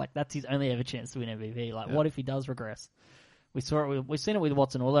happens if that's his only ever chance to win MVP? Like, what if he does regress? We've seen it with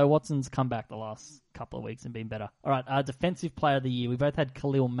Watson, although Watson's come back the last couple of weeks and been better. All right, Defensive Player of the Year. We both had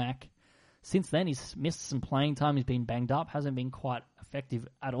Khalil Mack. Since then, he's missed some playing time. He's been banged up. Hasn't been quite effective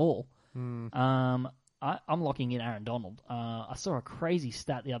at all. I'm locking in Aaron Donald. I saw a crazy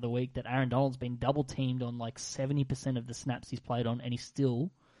stat the other week that Aaron Donald's been double-teamed on like 70% of the snaps he's played on, and he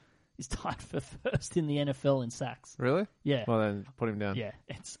still is tied for first in the NFL in sacks. Really? Yeah. Well, then put him down. Yeah,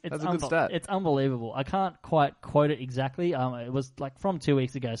 it's That's a good stat. It's unbelievable. I can't quite quote it exactly. It was like from 2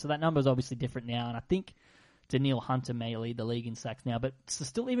 weeks ago, so that number is obviously different now, and I think Daniil Hunter may lead the league in sacks now, but to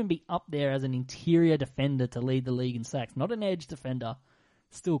still even be up there as an interior defender to lead the league in sacks, not an edge defender,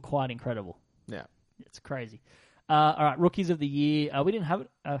 still quite incredible. Yeah. It's crazy. All right, Rookies of the Year. We didn't have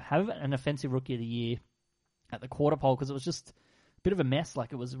an offensive Rookie of the Year at the quarter pole because it was just a bit of a mess.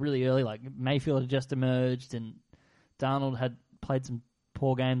 Like, it was really early. Like, Mayfield had just emerged and Darnold had played some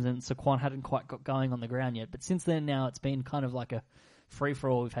poor games and Saquon hadn't quite got going on the ground yet. But since then now it's been kind of like a free for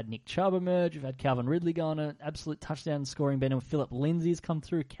all. We've had Nick Chubb emerge. We've had Calvin Ridley go on an absolute touchdown scoring bend. And Phillip Lindsay's come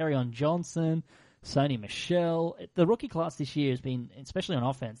through. Kerryon Johnson, Sony Michel. The rookie class this year has been, especially on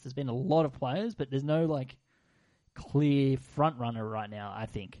offense, there's been a lot of players, but there's no like clear front runner right now, I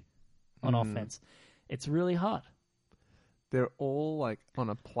think, on offense. It's really hard. They're all like on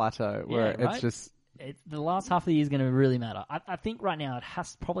a plateau where right? it's just... the last half of the year is going to really matter. I think right now it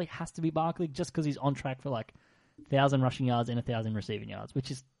probably has to be Barkley just because he's on track for like 1,000 rushing yards and 1,000 receiving yards,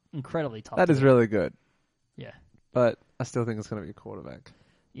 which is incredibly tough. That is really good. Yeah. But I still think it's going to be a quarterback.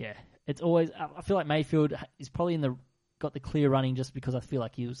 Yeah. It's always... I feel like Mayfield is probably got the clear running just because I feel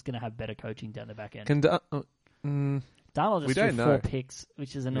like he was going to have better coaching down the back end. Darnold just threw 4 picks,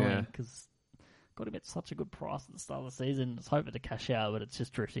 which is annoying because... Got him at such a good price at the start of the season. I was hoping to cash out, but it's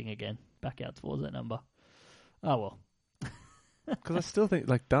just drifting again. Back out towards that number. Oh, well. Because I still think,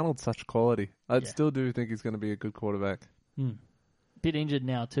 like, Donald's such quality. I still do think he's going to be a good quarterback. Bit injured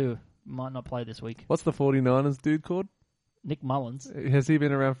now, too. Might not play this week. What's the 49ers dude called? Nick Mullins. Has he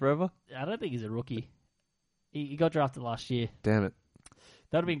been around forever? I don't think he's a rookie. He got drafted last year. Damn it.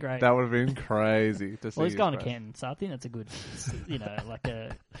 That would have been great. That would have been crazy to see. Well, he's going to Canton, so I think that's a good, like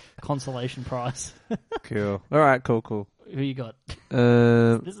a consolation prize. Cool. All right, cool. Who you got?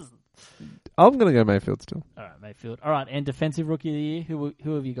 This is. I'm going to go Mayfield still. All right, Mayfield. All right, and defensive rookie of the year,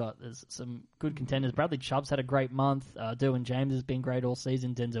 who have you got? There's some good contenders. Bradley Chubb's had a great month. Derwin James has been great all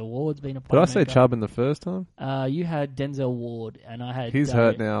season. Denzel Ward's been a Did I say Chubb in the first time? You had Denzel Ward, and I had... He's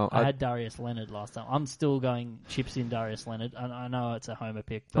hurt now. I had Darius Leonard last time. I'm still going chips in Darius Leonard. I know it's a homer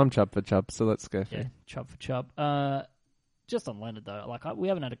pick. But I'm Chubb for Chubb, so let's go. Yeah, Chubb for Chubb. Just on Leonard, though, we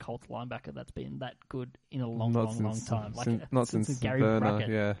haven't had a Colts linebacker that's been that good in a long time. Not since Gary Verner, Brackett.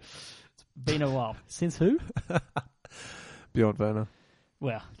 yeah. Been a while. Since who? Beyond Verner.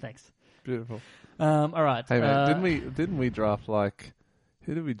 Wow, thanks. Beautiful. All right. Hey, mate, didn't we draft, like...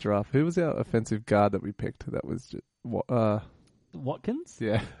 Who did we draft? Who was our offensive guard that we picked? That was just... Watkins?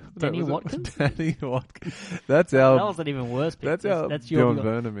 Yeah. Danny Watkins? Danny Watkins. That was an even worse pick. That's your Beyond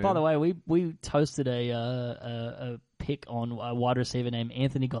Verner, man. By the way, we toasted a pick on a wide receiver named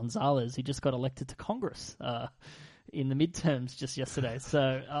Anthony Gonzalez. He just got elected to Congress in the midterms just yesterday.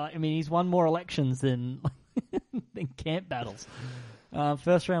 So, he's won more elections than camp battles.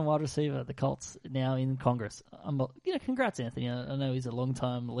 First round wide receiver, the Colts now in Congress. Congrats, Anthony. I know he's a long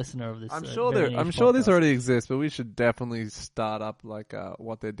time listener of this. I'm sure this already exists, but we should definitely start up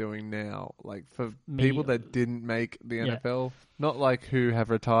what they're doing now, like for people that didn't make the NFL, not like who have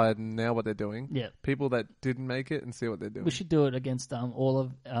retired and now what they're doing. Yeah, people that didn't make it and see what they're doing. We should do it against all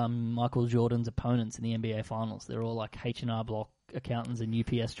of Michael Jordan's opponents in the NBA Finals. They're all like H&R Block accountants and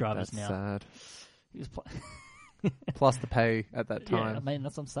UPS drivers. That's now. Sad. He was plus the pay at that time. Yeah,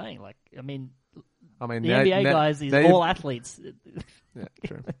 that's what I'm saying. The now, NBA guys, these all athletes. Yeah,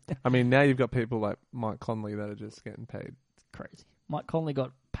 true. Now you've got people like Mike Conley that are just getting paid. It's crazy. Mike Conley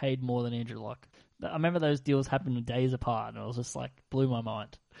got paid more than Andrew Luck. I remember those deals happened days apart, and it was just blew my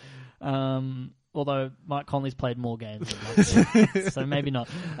mind. Although Mike Conley's played more games than Luck, so maybe not.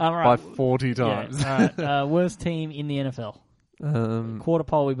 By 40 times. Yeah, all right. Worst team in the NFL. Quarter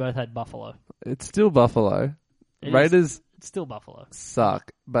pole, we both had Buffalo. It's still Buffalo. Raiders it's still Buffalo.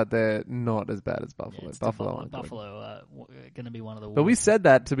 Suck, but they're not as bad as Buffalo. Yeah, Buffalo going to be one of the worst. But we said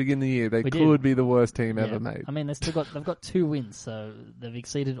that to begin the year. They could be the worst team ever made. They've got 2 wins, so they've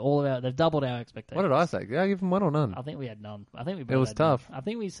exceeded they've doubled our expectations. What did I say? Yeah, I give them 1 or none. I think we had none. I think we both It was had tough. None. I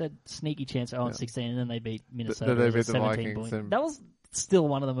think we said sneaky chance 0-16, and then they beat Minnesota. They beat the 17 Vikings. That was still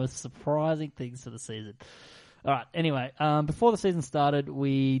one of the most surprising things to the season. All right. Anyway, before the season started,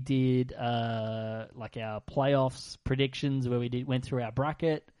 we did our playoffs predictions where we went through our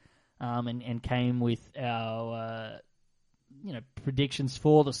bracket and came with our predictions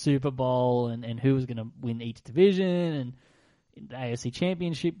for the Super Bowl and who was going to win each division and the AFC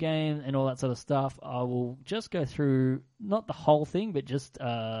Championship game and all that sort of stuff. I will just go through not the whole thing, but just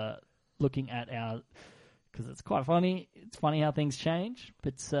looking at because it's quite funny. It's funny how things change,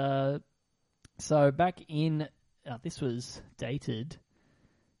 but. So back in, this was dated,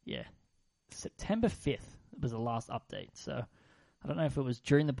 September 5th was the last update. So I don't know if it was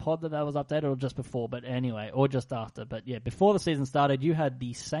during the pod that was updated or just before, but anyway, or just after. But before the season started, you had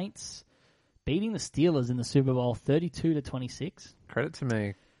the Saints beating the Steelers in the Super Bowl 32-26. Credit to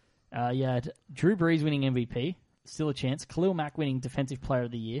me. You had Drew Brees winning MVP, still a chance. Khalil Mack winning Defensive Player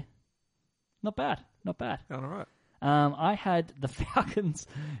of the Year. Not bad. All right. I had the Falcons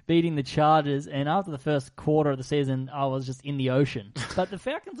beating the Chargers, and after the first quarter of the season, I was just in the ocean. But the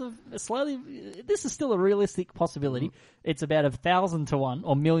Falcons have slowly... This is still a realistic possibility. It's about 1,000 to 1,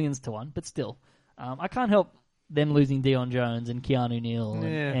 or millions to 1, but still. I can't help them losing Deion Jones and Keanu Neal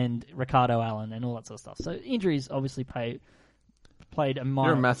Yeah. and Ricardo Allen and all that sort of stuff. So injuries obviously played a minor.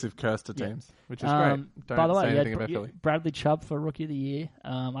 You're a massive curse to teams, which is great. Don't by the way, say you anything had about Philly. Bradley Chubb for Rookie of the Year.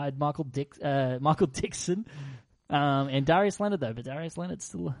 I had Michael Dixon and Darius Leonard, though. But Darius Leonard's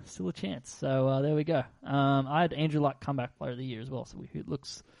still a chance. So there we go. I had Andrew Luck Comeback Player of the Year as well. So it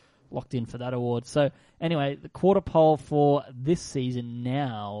looks locked in for that award. So anyway, the quarter poll for this season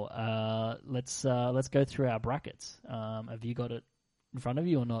now. Let's go through our brackets. Have you got it in front of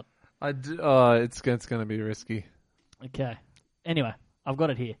you or not? I do, it's going to be risky. Okay. Anyway, I've got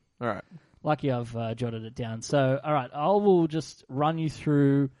it here. All right. Lucky I've jotted it down. So, all right, I will just run you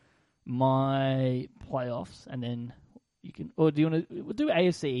through my playoffs, and then you can, or do you want to, we'll do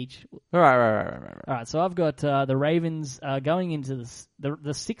AFC each. All right. All right, so I've got the Ravens going into the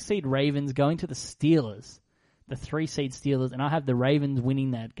 6-seed Ravens going to the Steelers, the 3-seed Steelers, and I have the Ravens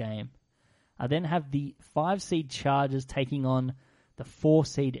winning that game. I then have the 5-seed Chargers taking on the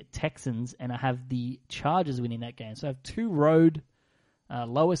 4-seed Texans, and I have the Chargers winning that game. So I have two road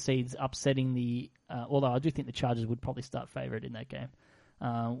lower seeds upsetting the, although I do think the Chargers would probably start favourite in that game,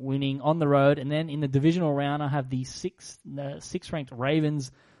 winning on the road. And then in the divisional round, I have the 6th-ranked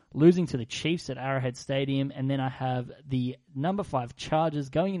Ravens losing to the Chiefs at Arrowhead Stadium, and then I have the number 5 Chargers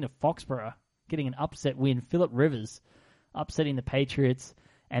going into Foxborough, getting an upset win. Phillip Rivers upsetting the Patriots.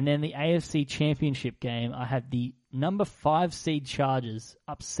 And then the AFC Championship game, I have the number 5 seed Chargers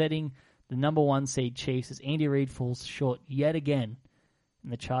upsetting the number 1 seed Chiefs as Andy Reid falls short yet again,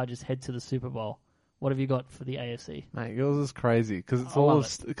 and the Chargers head to the Super Bowl. What have you got for the AFC? Mate, yours is crazy because it's I all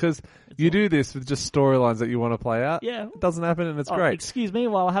love because you do this with just storylines that you want to play out. Yeah. It doesn't happen and it's great. Excuse me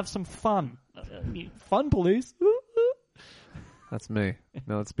while I have some fun. Fun, police. That's me.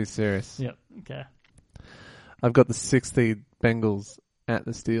 Now let's be serious. Yep. Okay. I've got the 6th seed Bengals at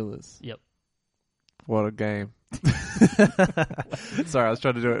the Steelers. Yep. What a game. Sorry, I was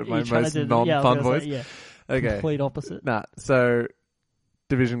trying to do it in my You're trying most to do- non-fun I was voice. like, yeah. Okay. Complete opposite. Nah, so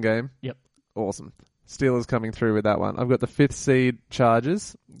division game. Yep. Awesome. Steelers coming through with that one. I've got the 5th seed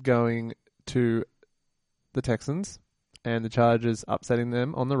Chargers going to the Texans, and the Chargers upsetting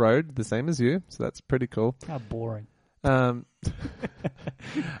them on the road, the same as you, so that's pretty cool. How boring. All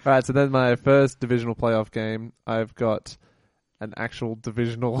right, so then my first divisional playoff game, I've got an actual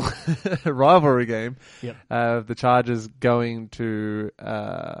divisional rivalry game. Yep. The Chargers going to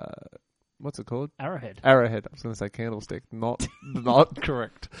what's it called? Arrowhead. Arrowhead. I was going to say Candlestick. Not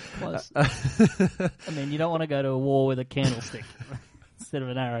correct. Close. I mean, you don't want to go to a war with a candlestick instead of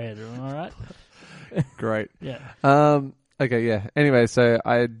an arrowhead. All right. Great. Yeah. Okay, yeah. Anyway, so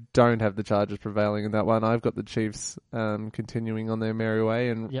I don't have the Chargers prevailing in that one. I've got the Chiefs continuing on their merry way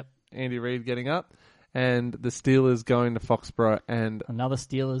and Yep. Andy Reid getting up. And the Steelers going to Foxborough and Another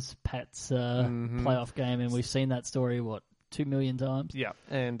Steelers-Pats playoff game, and we've seen that story, 2 million times? yeah,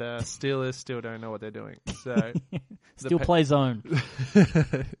 and Steelers still don't know what they're doing. So Still play zone.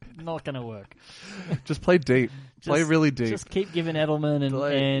 Not going to work. just play deep. Play really deep. Just keep giving Edelman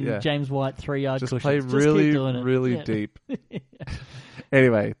and James White 3-yard Just cushions. play Just really, keep doing it. really Yeah. deep.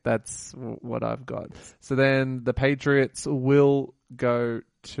 Anyway, that's what I've got. So then the Patriots will go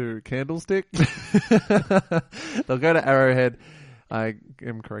to Candlestick. They'll go to Arrowhead. I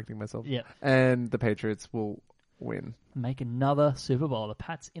am correcting myself. Yeah. And the Patriots will win. Make another Super Bowl. The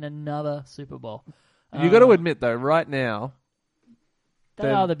Pats in another Super Bowl. You got to admit, though, right now, They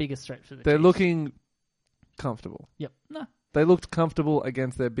are the biggest threat for the they're Chiefs. looking comfortable. Yep. No. They looked comfortable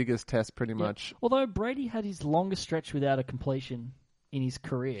against their biggest test, pretty much. Although Brady had his longest stretch without a completion in his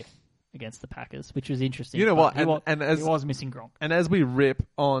career against the Packers, which was interesting. You know But what? he was missing Gronk. And as we rip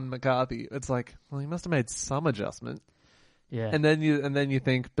on McCarthy, it's like, well, he must have made some adjustment. Yeah. And then you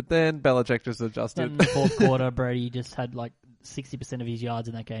think, but then Belichick just Then adjusted. in the fourth quarter, Brady just had 60% of his yards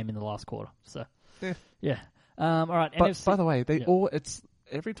in that game in the last quarter. So, yeah. All right. But NFC. by the way, they Yep. all it's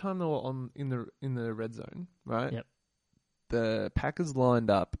every time they were on in the red zone, right? Yep. The Packers lined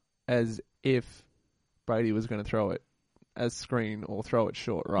up as if Brady was going to throw it as screen or throw it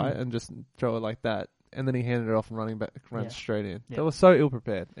short, right? And just throw it like that. And then he handed it off and ran straight in. Yep. They were so ill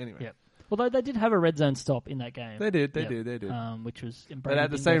prepared. Anyway. Yep. Although they did have a red zone stop in that game. They did. Which was But at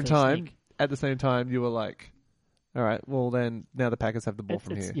the same time, you were like, all right, well then now the Packers have the ball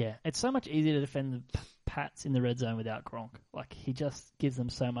from here. Yeah, it's so much easier to defend the Pats in the red zone without Gronk. Like, he just gives them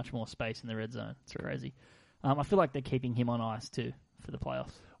so much more space in the red zone. It's crazy. I feel like they're keeping him on ice too for the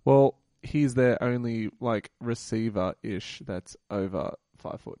playoffs. Well, he's their only receiver-ish that's over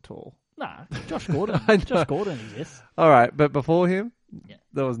 5 foot tall. Nah, Josh Gordon. I know. Josh Gordon exists. All right, but before him, Yeah.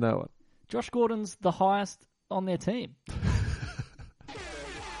 there was no one. Josh Gordon's the highest on their team.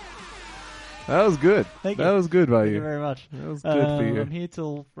 That was good. Thank you. That was good by Thank you you. very much. That was good for you. I'm here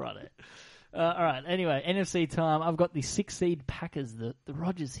till Friday. All right. Anyway, NFC time. I've got the 6 seed Packers. The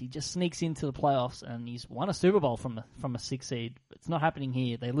Rodgers. He just sneaks into the playoffs and he's won a Super Bowl from a 6 seed. It's not happening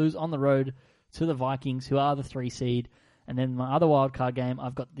here. They lose on the road to the Vikings, who are the 3 seed. And then my other wild card game,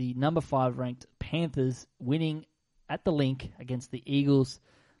 I've got the number 5 ranked Panthers winning at the Link against the Eagles,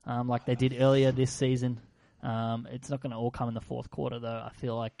 like they did earlier this season. It's not going to all come in the fourth quarter, though. I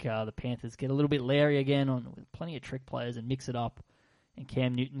feel like the Panthers get a little bit leery again with plenty of trick players and mix it up. And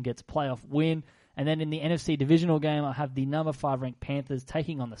Cam Newton gets a playoff win. And then in the NFC divisional game, I have the number 5 ranked Panthers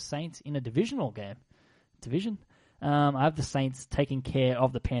taking on the Saints in a divisional game. I have the Saints taking care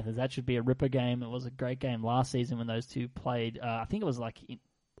of the Panthers. That should be a ripper game. It was a great game last season when those two played. I think it was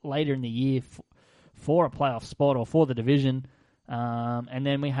later in the year for a playoff spot or for the division. And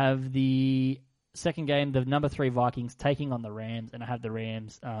then we have the second game, the number 3 Vikings taking on the Rams, and I have the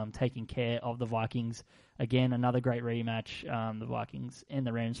Rams taking care of the Vikings. Again, another great rematch. The Vikings and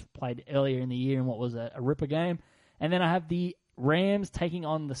the Rams played earlier in the year in what was a ripper game. And then I have the Rams taking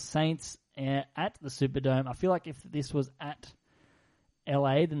on the Saints at the Superdome. I feel like if this was at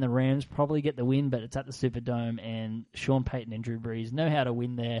LA, then the Rams probably get the win, but it's at the Superdome, and Sean Payton and Drew Brees know how to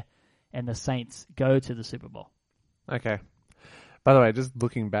win there, and the Saints go to the Super Bowl. Okay. By the way, just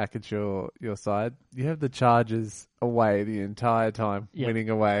looking back at your side, you have the Chargers away the entire time, winning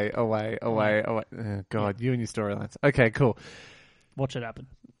away. Oh, God, you and your storylines. Okay, cool. Watch it happen.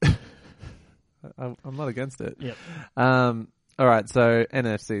 I'm not against it. Yep. All right, so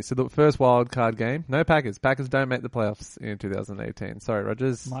NFC. So the first wild card game, no Packers. Packers don't make the playoffs in 2018. Sorry,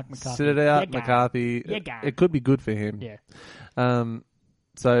 Rodgers. Mike McCarthy. Sit it out, McCarthy. It could be good for him. Yeah.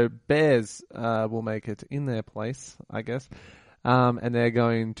 So Bears will make it in their place, I guess. And they're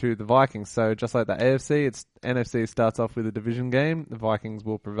going to the Vikings. So just like the AFC, NFC starts off with a division game. The Vikings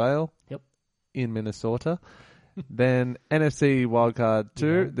will prevail. Yep. In Minnesota. Then NFC wildcard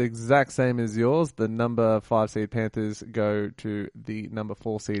 2, the exact same as yours. The number 5 seed Panthers go to the number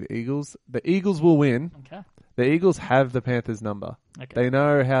 4 seed Eagles. The Eagles will win. Okay. The Eagles have the Panthers number. Okay. They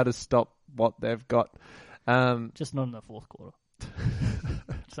know how to stop what they've got. Just not in the fourth quarter.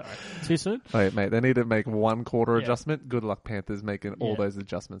 Sorry. Too soon? Wait, mate, they need to make 1 quarter adjustment. Good luck, Panthers, making all those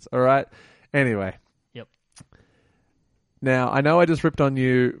adjustments. All right? Anyway. Yep. Now, I know I just ripped on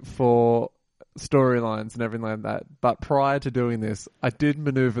you for storylines and everything like that, but prior to doing this, I did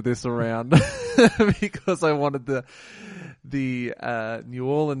maneuver this around because I wanted the New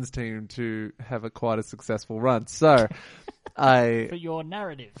Orleans team to have quite a successful run. So, for your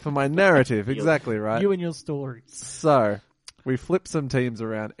narrative. For my narrative, exactly, right? You and your story. So, we flipped some teams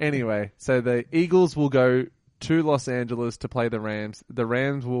around. Anyway, so the Eagles will go to Los Angeles to play the Rams. The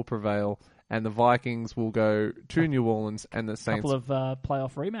Rams will prevail. And the Vikings will go to New Orleans, and the Saints... A couple of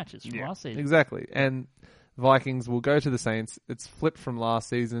playoff rematches from last season. Exactly. And Vikings will go to the Saints. It's flipped from last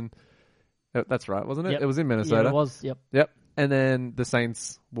season. That's right, wasn't it? Yep. It was in Minnesota. Yeah, it was, yep. Yep. And then the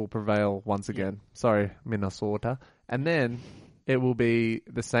Saints will prevail once again. Yep. Sorry, Minnesota. And then it will be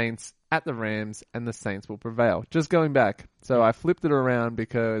the Saints at the Rams, and the Saints will prevail. Just going back. So I flipped it around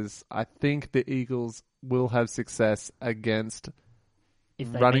because I think the Eagles will have success against...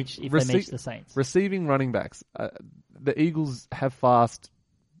 If they match the Saints. Receiving running backs. The Eagles have fast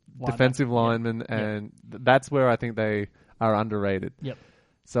defensive linemen, and that's where I think they are underrated. Yep.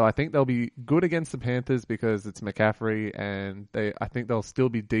 So I think they'll be good against the Panthers because it's McCaffrey, and I think they'll still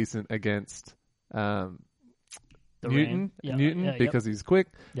be decent against Newton because he's quick.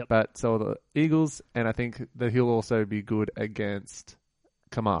 Yep. But so the Eagles, and I think that he'll also be good against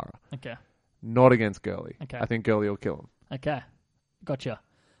Kamara. Okay. Not against Gurley. Okay. I think Gurley will kill him. Okay. Gotcha.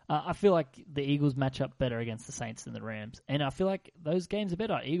 I feel like the Eagles match up better against the Saints than the Rams. And I feel like those games are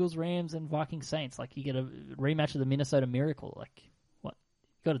better. Eagles, Rams, and Vikings, Saints. Like, you get a rematch of the Minnesota Miracle. Like, what?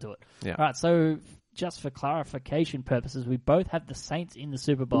 You got to do it. Yeah. All right, so just for clarification purposes, we both have the Saints in the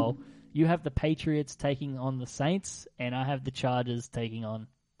Super Bowl. You have the Patriots taking on the Saints, and I have the Chargers taking on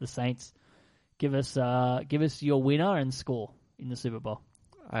the Saints. Give us your winner and score in the Super Bowl.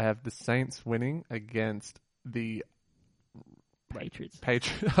 I have the Saints winning against the Patriots.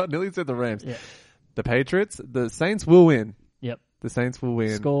 I nearly said the Rams. Yeah. The Patriots. The Saints will win. Yep. The Saints will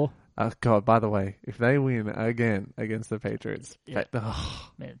win. Score. God, by the way, if they win again against the Patriots.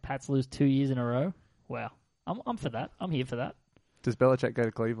 Man, Pats lose 2 years in a row. Wow. I'm for that. I'm here for that. Does Belichick go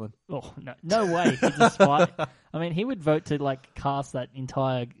to Cleveland? Oh, no way. He's a spy. I mean, he would vote to cast that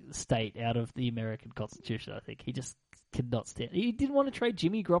entire state out of the American Constitution, I think. He just could not stand. He didn't want to trade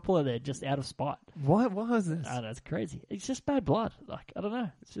Jimmy Garoppolo there just out of spite. Why is this? I don't know, it's crazy. It's just bad blood. I don't know.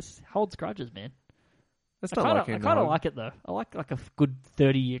 It's just holds grudges, man. That's I kind of like it though. I like a good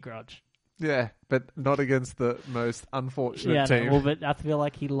 30-year grudge. Yeah, but not against the most unfortunate team. No, well, but I feel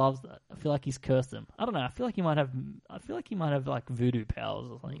like he loves that. I feel like he's cursed them. I don't know. I feel like he might have like voodoo powers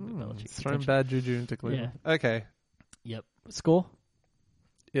or something. Belichick, He's thrown bad juju into Cleveland. Yeah. Okay. Yep. Score?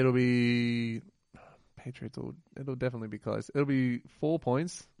 It'll be Patriots. It'll definitely be close. It'll be 4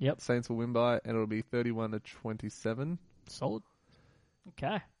 points. Yep. Saints will win by, and it'll be 31-27. Solid.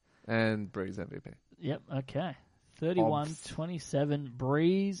 Okay. And Breeze MVP. Yep. Okay. 31-27.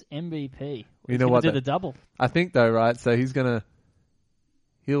 Breeze MVP. You know what? Do the double. I think though, right? So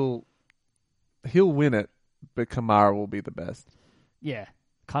he'll win it, but Kamara will be the best. Yeah.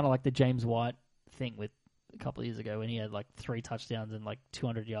 Kind of like the James White thing with a couple of years ago when he had like 3 touchdowns and like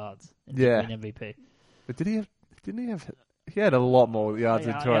 200 yards and didn't win MVP. But didn't he have? He had a lot more yards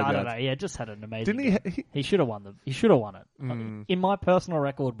than 200 yards. I don't know. Yeah, just had an amazing. Didn't he should have won He should have won it. In my personal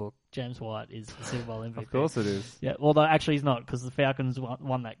record book, James White is the Super Bowl MVP. Of course it is. Yeah, although actually he's not because the Falcons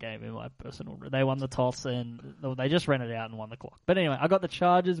won that game in my personal. They won the toss and they just ran it out and won the clock. But anyway, I got the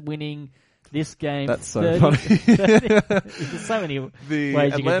Chargers winning this game. That's so funny. 30, there's so many the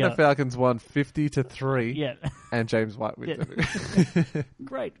ways Atlanta you could Falcons won 50-3. Yeah. And James White wins it.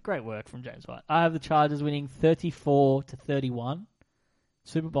 Great work from James White. I have the Chargers winning 34-31.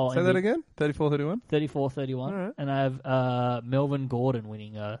 Super Bowl. Say that again? 34-31? 34-31. Right. And I have Melvin Gordon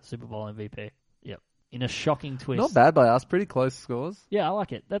winning Super Bowl MVP. Yep. In a shocking twist. Not bad by us. Pretty close scores. Yeah, I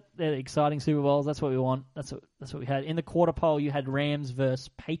like it. They're exciting Super Bowls. That's what we want. That's what we had. In the quarter poll, you had Rams versus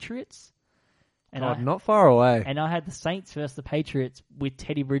Patriots. And not far away. And I had the Saints versus the Patriots with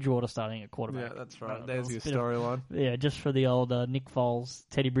Teddy Bridgewater starting at quarterback. Yeah, that's right. There's your storyline. Yeah, just for the old Nick Foles,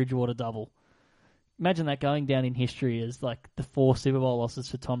 Teddy Bridgewater double. Imagine that going down in history as like the 4 Super Bowl losses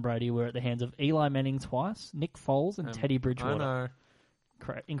for Tom Brady were at the hands of Eli Manning twice, Nick Foles, and Teddy Bridgewater. I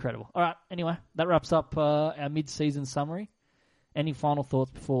know. Incredible. All right, anyway, that wraps up our mid-season summary. Any final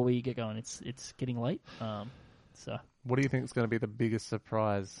thoughts before we get going? It's getting late. So what do you think is going to be the biggest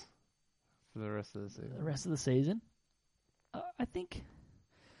surprise for the rest of the season? The rest of the season? I think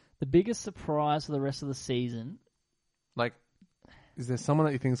the biggest surprise for the rest of the season... Like, is there someone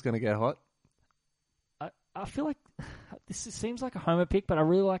that you think is going to get hot? I feel like this seems like a homer pick, but I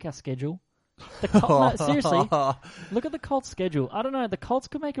really like our schedule. No, seriously, look at the Colts' schedule. I don't know. The Colts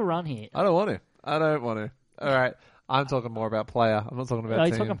could make a run here. I don't want to. All right. I'm talking more about player. I'm not talking about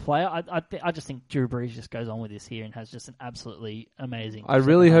team. You're talking player? I just think Drew Brees just goes on with this here and has just an absolutely amazing... I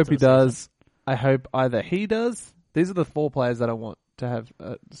really hope he does. I hope either he does. These are the 4 players that I want to have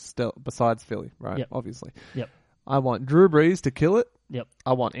besides Philly, right? Yep. Obviously. Yep. I want Drew Brees to kill it. Yep.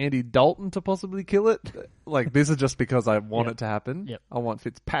 I want Andy Dalton to possibly kill it. Like, this is just because I want it to happen. Yep. I want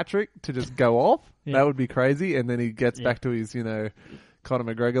Fitzpatrick to just go off. Yep. That would be crazy. And then he gets back to his, Conor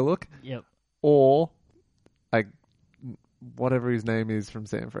McGregor look. Yep. Or, like, whatever his name is from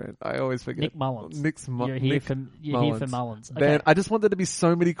San Fran. I always forget. Nick Mullins. You're here for Mullins. Okay. Man, I just want there to be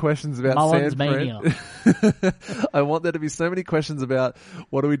so many questions about Mullins San mania. Fran. I want there to be so many questions about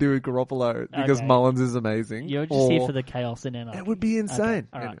what do we do with Garoppolo because Mullins is amazing. You're just here for the chaos and anarchy. That would be insane.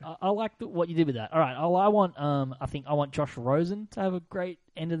 Okay. All right. I like what you did with that. All right. I want Josh Rosen to have a great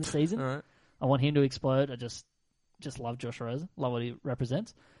end of the season. All right. I want him to explode. I just love Josh Rosen. Love what he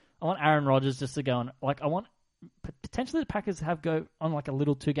represents. I want Aaron Rodgers just to go on. Like, I want potentially the Packers have go on like a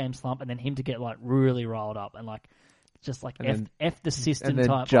little 2-game slump and then him to get like really riled up and like just like F the system and then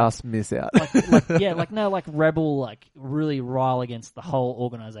type. Just miss out. like rebel, like really rile against the whole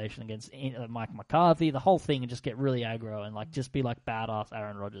organization, against Mike McCarthy, the whole thing, and just get really aggro and like just be like badass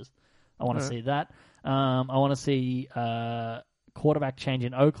Aaron Rodgers. I want to see that. I want to see quarterback change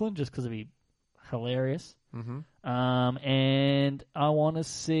in Oakland just because it'd be hilarious. Mm-hmm. And I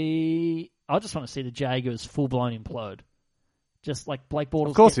just want to see the Jaguars full-blown implode. Just like Blake Bortles.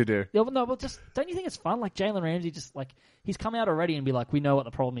 Of course you do. Yeah, no, but just, don't you think it's fun? Like Jalen Ramsey just like, he's come out already and be like, we know what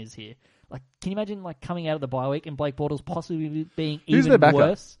the problem is here. Like, can you imagine like coming out of the bye week and Blake Bortles possibly being even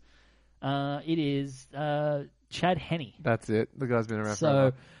worse? It is Chad Henne. That's it. The guy's been around so,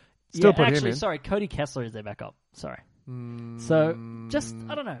 forever. Still put him in. Sorry, Cody Kessler is their backup. Sorry. So, just,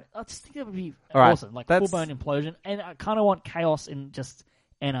 I don't know. I just think that would be awesome. Like, full-blown implosion. And I kind of want chaos and just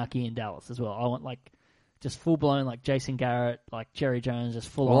anarchy in Dallas as well. I want, like, just full-blown, like, Jason Garrett, like, Jerry Jones, just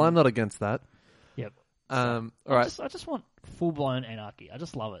full-on. Well, I'm not against that. Yep. All right. I just want full-blown anarchy. I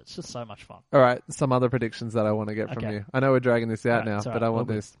just love it. It's just so much fun. All right. Some other predictions that I want to get from you. I know we're dragging this out now, but I want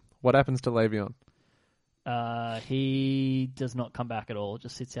this. What happens to Le'Veon? He does not come back at all.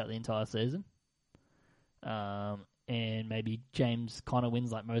 Just sits out the entire season. And maybe James Conner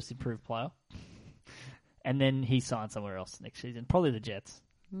wins like most improved player. And then he signs somewhere else next season. Probably the Jets.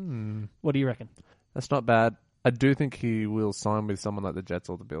 What do you reckon? That's not bad. I do think he will sign with someone like the Jets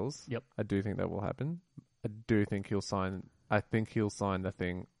or the Bills. Yep. I do think that will happen. I do think he'll sign. I think he'll sign the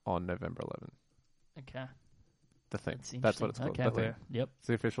thing on November 11th. Okay. The thing. That's That's what it's called. Okay, The thing. well, yep. It's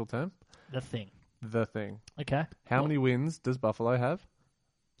the official term. The thing. The thing. Okay. How many wins does Buffalo have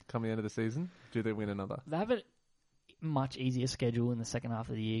come the end of the season? Do they win another? They have a much easier schedule in the second half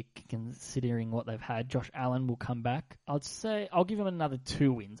of the year, considering what they've had. Josh Allen will come back. I'd say I'll give him another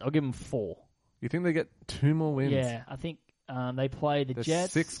 2 wins. I'll give him 4. You think they get 2 more wins? Yeah, I think they play the There's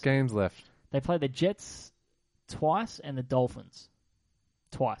Jets. 6 games left. They play the Jets twice and the Dolphins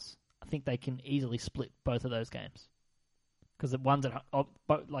twice. I think they can easily split both of those games because the ones at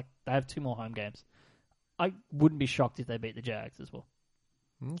they have 2 more home games. I wouldn't be shocked if they beat the Jags as well.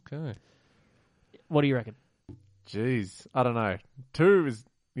 Okay. What do you reckon? Jeez, I don't know. 2 is,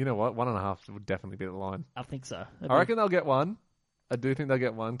 you know what? 1.5 would definitely be the line. I think so. I reckon they'll get 1. I do think they'll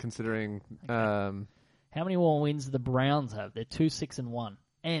get 1, considering. How many more wins do the Browns have? They're 2-6-1,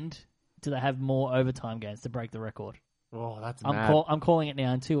 and do they have more overtime games to break the record? Oh, that's mad. I'm calling it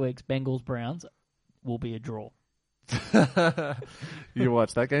now. In 2 weeks, Bengals Browns will be a draw. You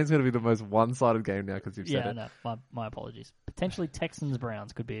watch. That game's going to be the most one-sided game now because you've said it. Yeah, no, my apologies. Potentially Texans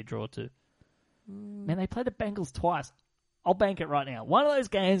Browns could be a draw too. Man, they play the Bengals twice. I'll bank it right now. One of those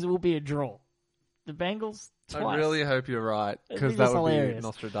games will be a draw. The Bengals twice. I really hope you're right because It'd be that just would hilarious. be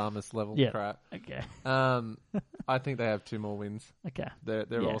Nostradamus level Yeah. crap. Okay. I think they have 2 more wins. Okay. They're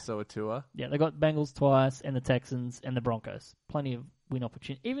Yeah. also a tour. Yeah, they got Bengals twice and the Texans and the Broncos. Plenty of win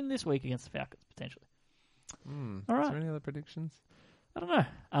opportunity. Even this week against the Falcons, potentially. All right. Is there any other predictions? I don't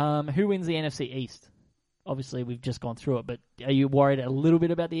know. Who wins the NFC East? Obviously, we've just gone through it, but are you worried a little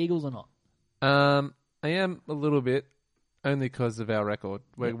bit about the Eagles or not? I am a little bit, only because of our record.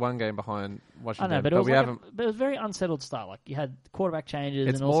 We're 1 game behind I Washington, know, but it was we haven't. but it was a very unsettled start. Like you had quarterback changes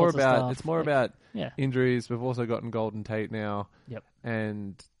It's and all more sorts about of stuff. it's more about yeah. injuries. We've also gotten Golden Tate now. Yep.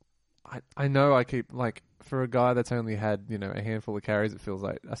 And I know I keep for a guy that's only had a handful of carries, it feels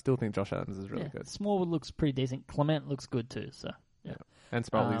like I still think Josh Adams is really good. Smallwood looks pretty decent. Clement looks good too. So yeah. And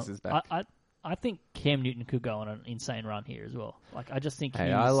Sproles is back. I think Cam Newton could go on an insane run here as well. I just think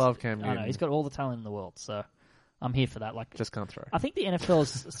I love Cam I Newton. know, he's got all the talent in the world. So I'm here for that. Just can't throw. I think the NFL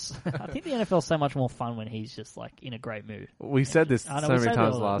is so much more fun when he's just in a great mood. We said this so many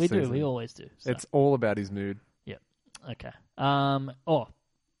times last season. We always do. So. It's all about his mood. Yep. Okay. How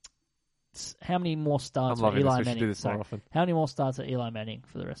many more starts I'm loving for Eli this. We should Manning? do this more often. How many more starts for Eli Manning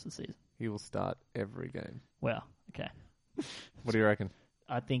for the rest of the season? He will start every game. Wow. Okay. What do you reckon?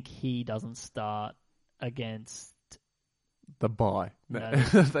 I think he doesn't start against The bye. No,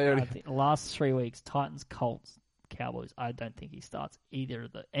 They already. I think the last 3 weeks, Titans, Colts, Cowboys. I don't think he starts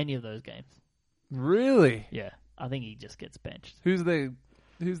any of those games. Really? Yeah, I think he just gets benched. Who's their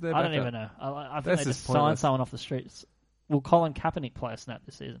I don't backup? even know. I think That's they just just signed pointless. someone off the streets. Will Colin Kaepernick play a snap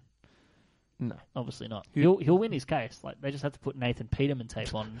this season? No. Obviously not. He'll win his case. They just have to put Nathan Peterman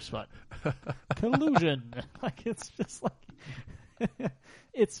tape on and just collusion. It's just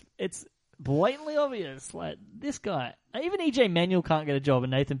it's blatantly obvious. This guy, even EJ Manuel can't get a job,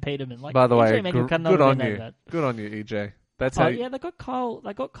 and Nathan Peterman. By the way, EJ Manuel good cannot on win you. that. Good on you, EJ. That's how. Yeah, they got Kyle.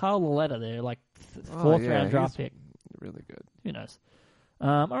 They got Kyle Lalletta there, fourth round draft pick. Really good. Who knows?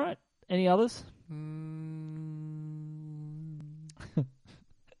 All right. Any others?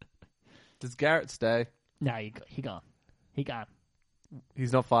 Does Garrett stay? No, he gone. He gone.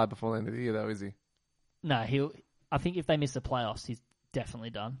 He's not fired before the end of the year, though, is he? No, I think if they miss the playoffs, he's definitely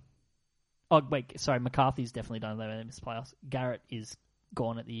done. Oh, wait, sorry, McCarthy's definitely done if they miss the playoffs. Garrett is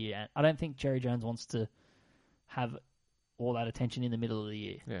gone at the year end. I don't think Jerry Jones wants to have all that attention in the middle of the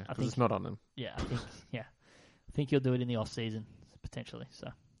year. Yeah, because it's not on him. Yeah, I think he'll do it in the off season potentially. So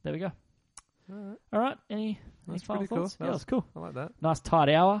there we go. All right. Any final thoughts? Cool. Yeah, that's cool. I like that. Nice tight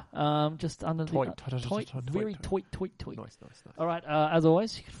hour. Just under the very toit. Nice. All right. As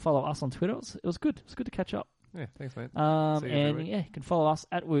always, you can follow us on Twitter. It was good. It was good to catch up. Yeah, thanks, mate. And you can follow us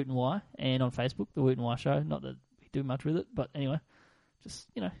at Woot and Wye and on Facebook, the Woot and Wye Show. Not that we do much with it, but anyway, just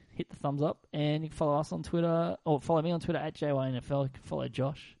hit the thumbs up, and you can follow us on Twitter or follow me on Twitter at JYNFL. You can follow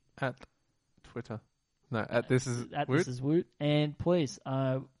Josh at Twitter. No, at this is Woot. This is Woot, and please,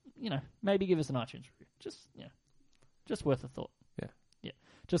 maybe give us an iTunes review. Just worth a thought. Yeah.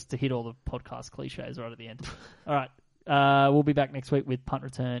 Just to hit all the podcast cliches right at the end. All right. We'll be back next week with Punt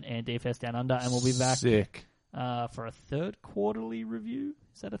Return and DFS Down Under, and we'll be back for a third quarterly review.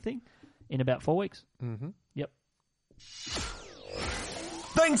 Is that a thing? In about 4 weeks. Mm-hmm. Yep.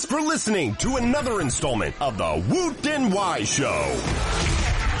 Thanks for listening to another installment of the Woot and Wye Show.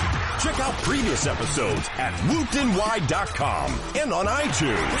 Check out previous episodes at wootandwye.com and on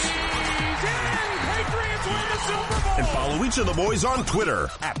iTunes. Patriots win the Super Bowl. And follow each of the boys on Twitter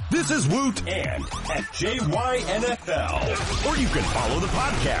at This Is Woot and at JYNFL. Or you can follow the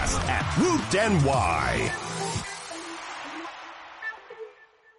podcast at Woot and Wye.